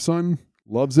stepson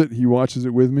loves it. He watches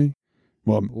it with me.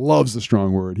 Well, loves a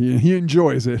strong word. He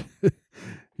enjoys it.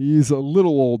 He's a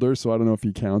little older, so I don't know if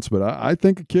he counts, but I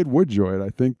think a kid would enjoy it. I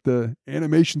think the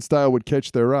animation style would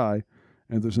catch their eye,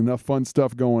 and there's enough fun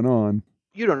stuff going on.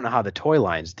 You don't know how the toy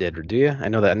lines did, or do you? I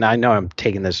know that, and I know I'm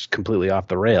taking this completely off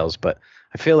the rails, but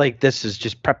I feel like this is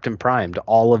just prepped and primed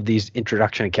all of these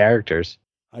introduction characters.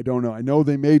 I don't know. I know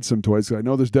they made some toys. I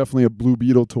know there's definitely a Blue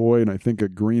Beetle toy, and I think a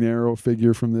Green Arrow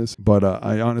figure from this, but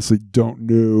I honestly don't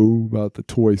know about the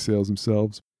toy sales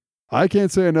themselves. I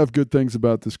can't say enough good things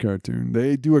about this cartoon.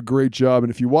 They do a great job,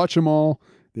 and if you watch them all,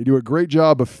 they do a great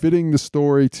job of fitting the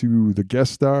story to the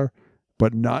guest star,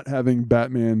 but not having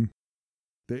Batman.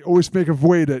 They always make a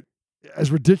way that, as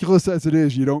ridiculous as it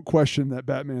is, you don't question that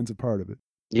Batman's a part of it.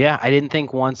 Yeah, I didn't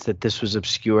think once that this was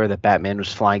obscure, that Batman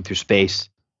was flying through space.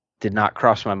 Did not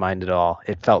cross my mind at all.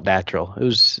 It felt natural. It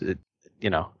was,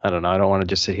 I don't know. I don't want to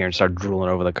just sit here and start drooling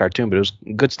over the cartoon, but it was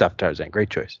good stuff, Tarzan. Great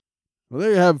choice. Well,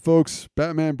 there you have it, folks.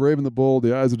 Batman, Brave and the Bold,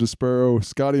 The Eyes of Despero.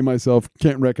 Scotty and myself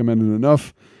can't recommend it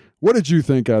enough. What did you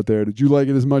think out there? Did you like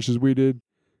it as much as we did?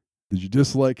 Did you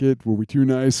dislike it? Were we too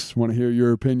nice? Want to hear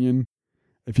your opinion?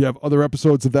 If you have other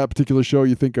episodes of that particular show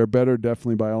you think are better,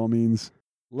 definitely by all means,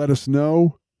 let us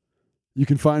know. You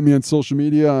can find me on social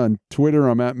media. On Twitter,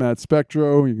 I'm at Matt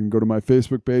Spectro. You can go to my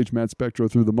Facebook page, Matt Spectro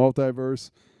Through the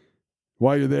Multiverse.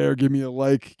 While you're there, give me a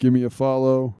like, give me a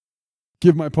follow.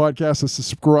 Give my podcast a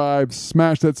subscribe.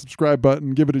 Smash that subscribe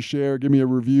button. Give it a share. Give me a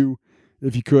review.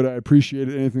 If you could, I appreciate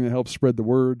it. Anything that helps spread the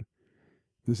word.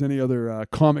 If there's any other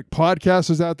comic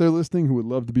podcasters out there listening who would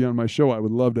love to be on my show, I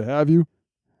would love to have you.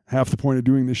 Half the point of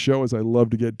doing this show is I love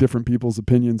to get different people's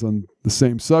opinions on the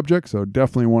same subject, so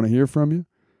definitely want to hear from you.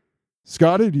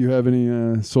 Scotty, do you have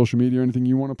any social media or anything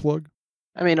you want to plug?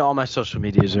 I mean, all my social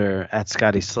medias are at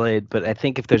Scotty Slade, but I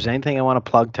think if there's anything I want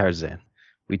to plug, Tarzan,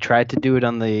 we tried to do it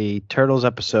on the Turtles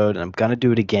episode, and I'm going to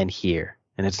do it again here.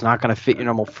 And it's not going to fit your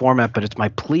normal format, but it's my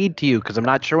plea to you, because I'm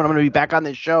not sure when I'm going to be back on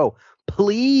this show.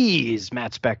 Please,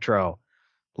 Matt Spectro,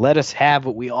 let us have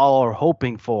what we all are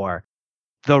hoping for.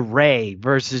 the Ray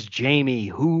versus Jamie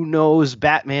Who Knows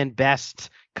Batman Best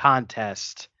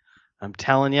contest. I'm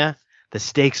telling you, the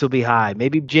stakes will be high.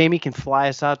 Maybe Jamie can fly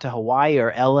us out to Hawaii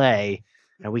or LA,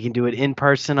 and we can do it in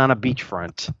person on a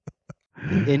beachfront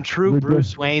in true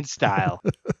Bruce Wayne style.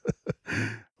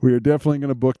 We are definitely going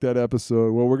to book that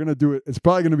episode. Well, we're going to do it. It's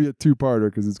probably going to be a two-parter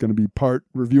because it's going to be part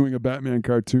reviewing a Batman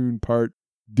cartoon, part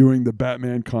doing the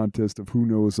Batman contest of Who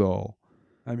Knows All.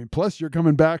 I mean, plus you're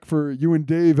coming back for you and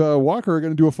Dave Walker are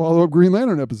going to do a follow-up Green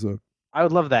Lantern episode. I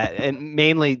would love that. And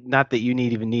mainly not that you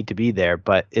even need to be there,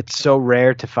 but it's so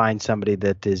rare to find somebody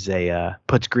that is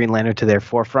puts Green Lantern to their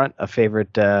forefront of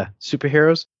favorite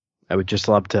superheroes. I would just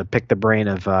love to pick the brain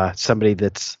of somebody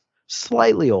that's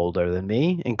slightly older than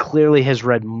me and clearly has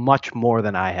read much more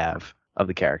than I have of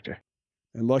the character.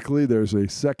 And luckily there's a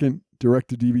second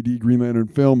direct-to-DVD Green Lantern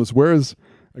film as well as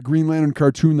a Green Lantern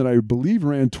cartoon that I believe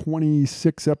ran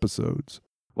 26 episodes.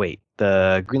 Wait,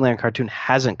 the Green Lantern cartoon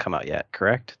hasn't come out yet,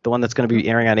 correct? The one that's going to be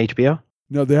airing on HBO?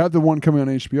 No, they have the one coming on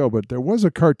HBO, but there was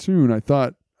a cartoon, I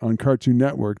thought, on Cartoon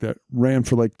Network that ran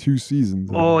for like 2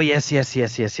 seasons. Oh, yes.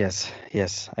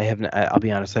 I have. I'll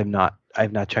be honest, I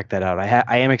have not checked that out.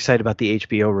 I am excited about the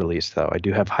HBO release, though. I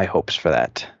do have high hopes for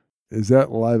that. Is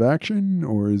that live action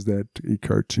or is that a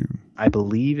cartoon? I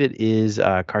believe it is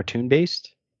cartoon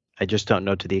based. I just don't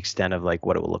know to the extent of like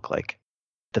what it will look like.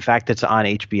 The fact that it's on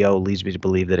HBO leads me to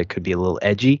believe that it could be a little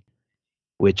edgy,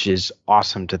 which is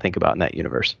awesome to think about in that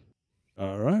universe.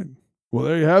 All right. Well,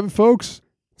 there you have it, folks.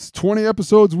 It's 20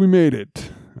 episodes. We made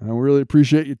it. I really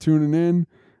appreciate you tuning in.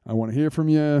 I want to hear from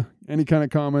you. Any kind of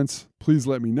comments, please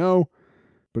let me know.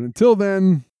 But until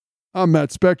then, I'm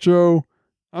Matt Spectro.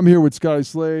 I'm here with Scotty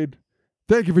Slade.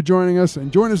 Thank you for joining us,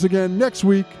 and join us again next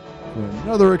week for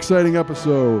another exciting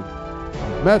episode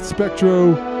of Matt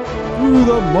Spectro Through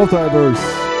the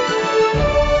Multiverse.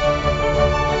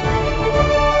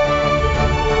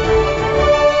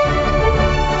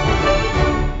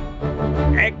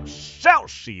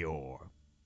 Excelsior!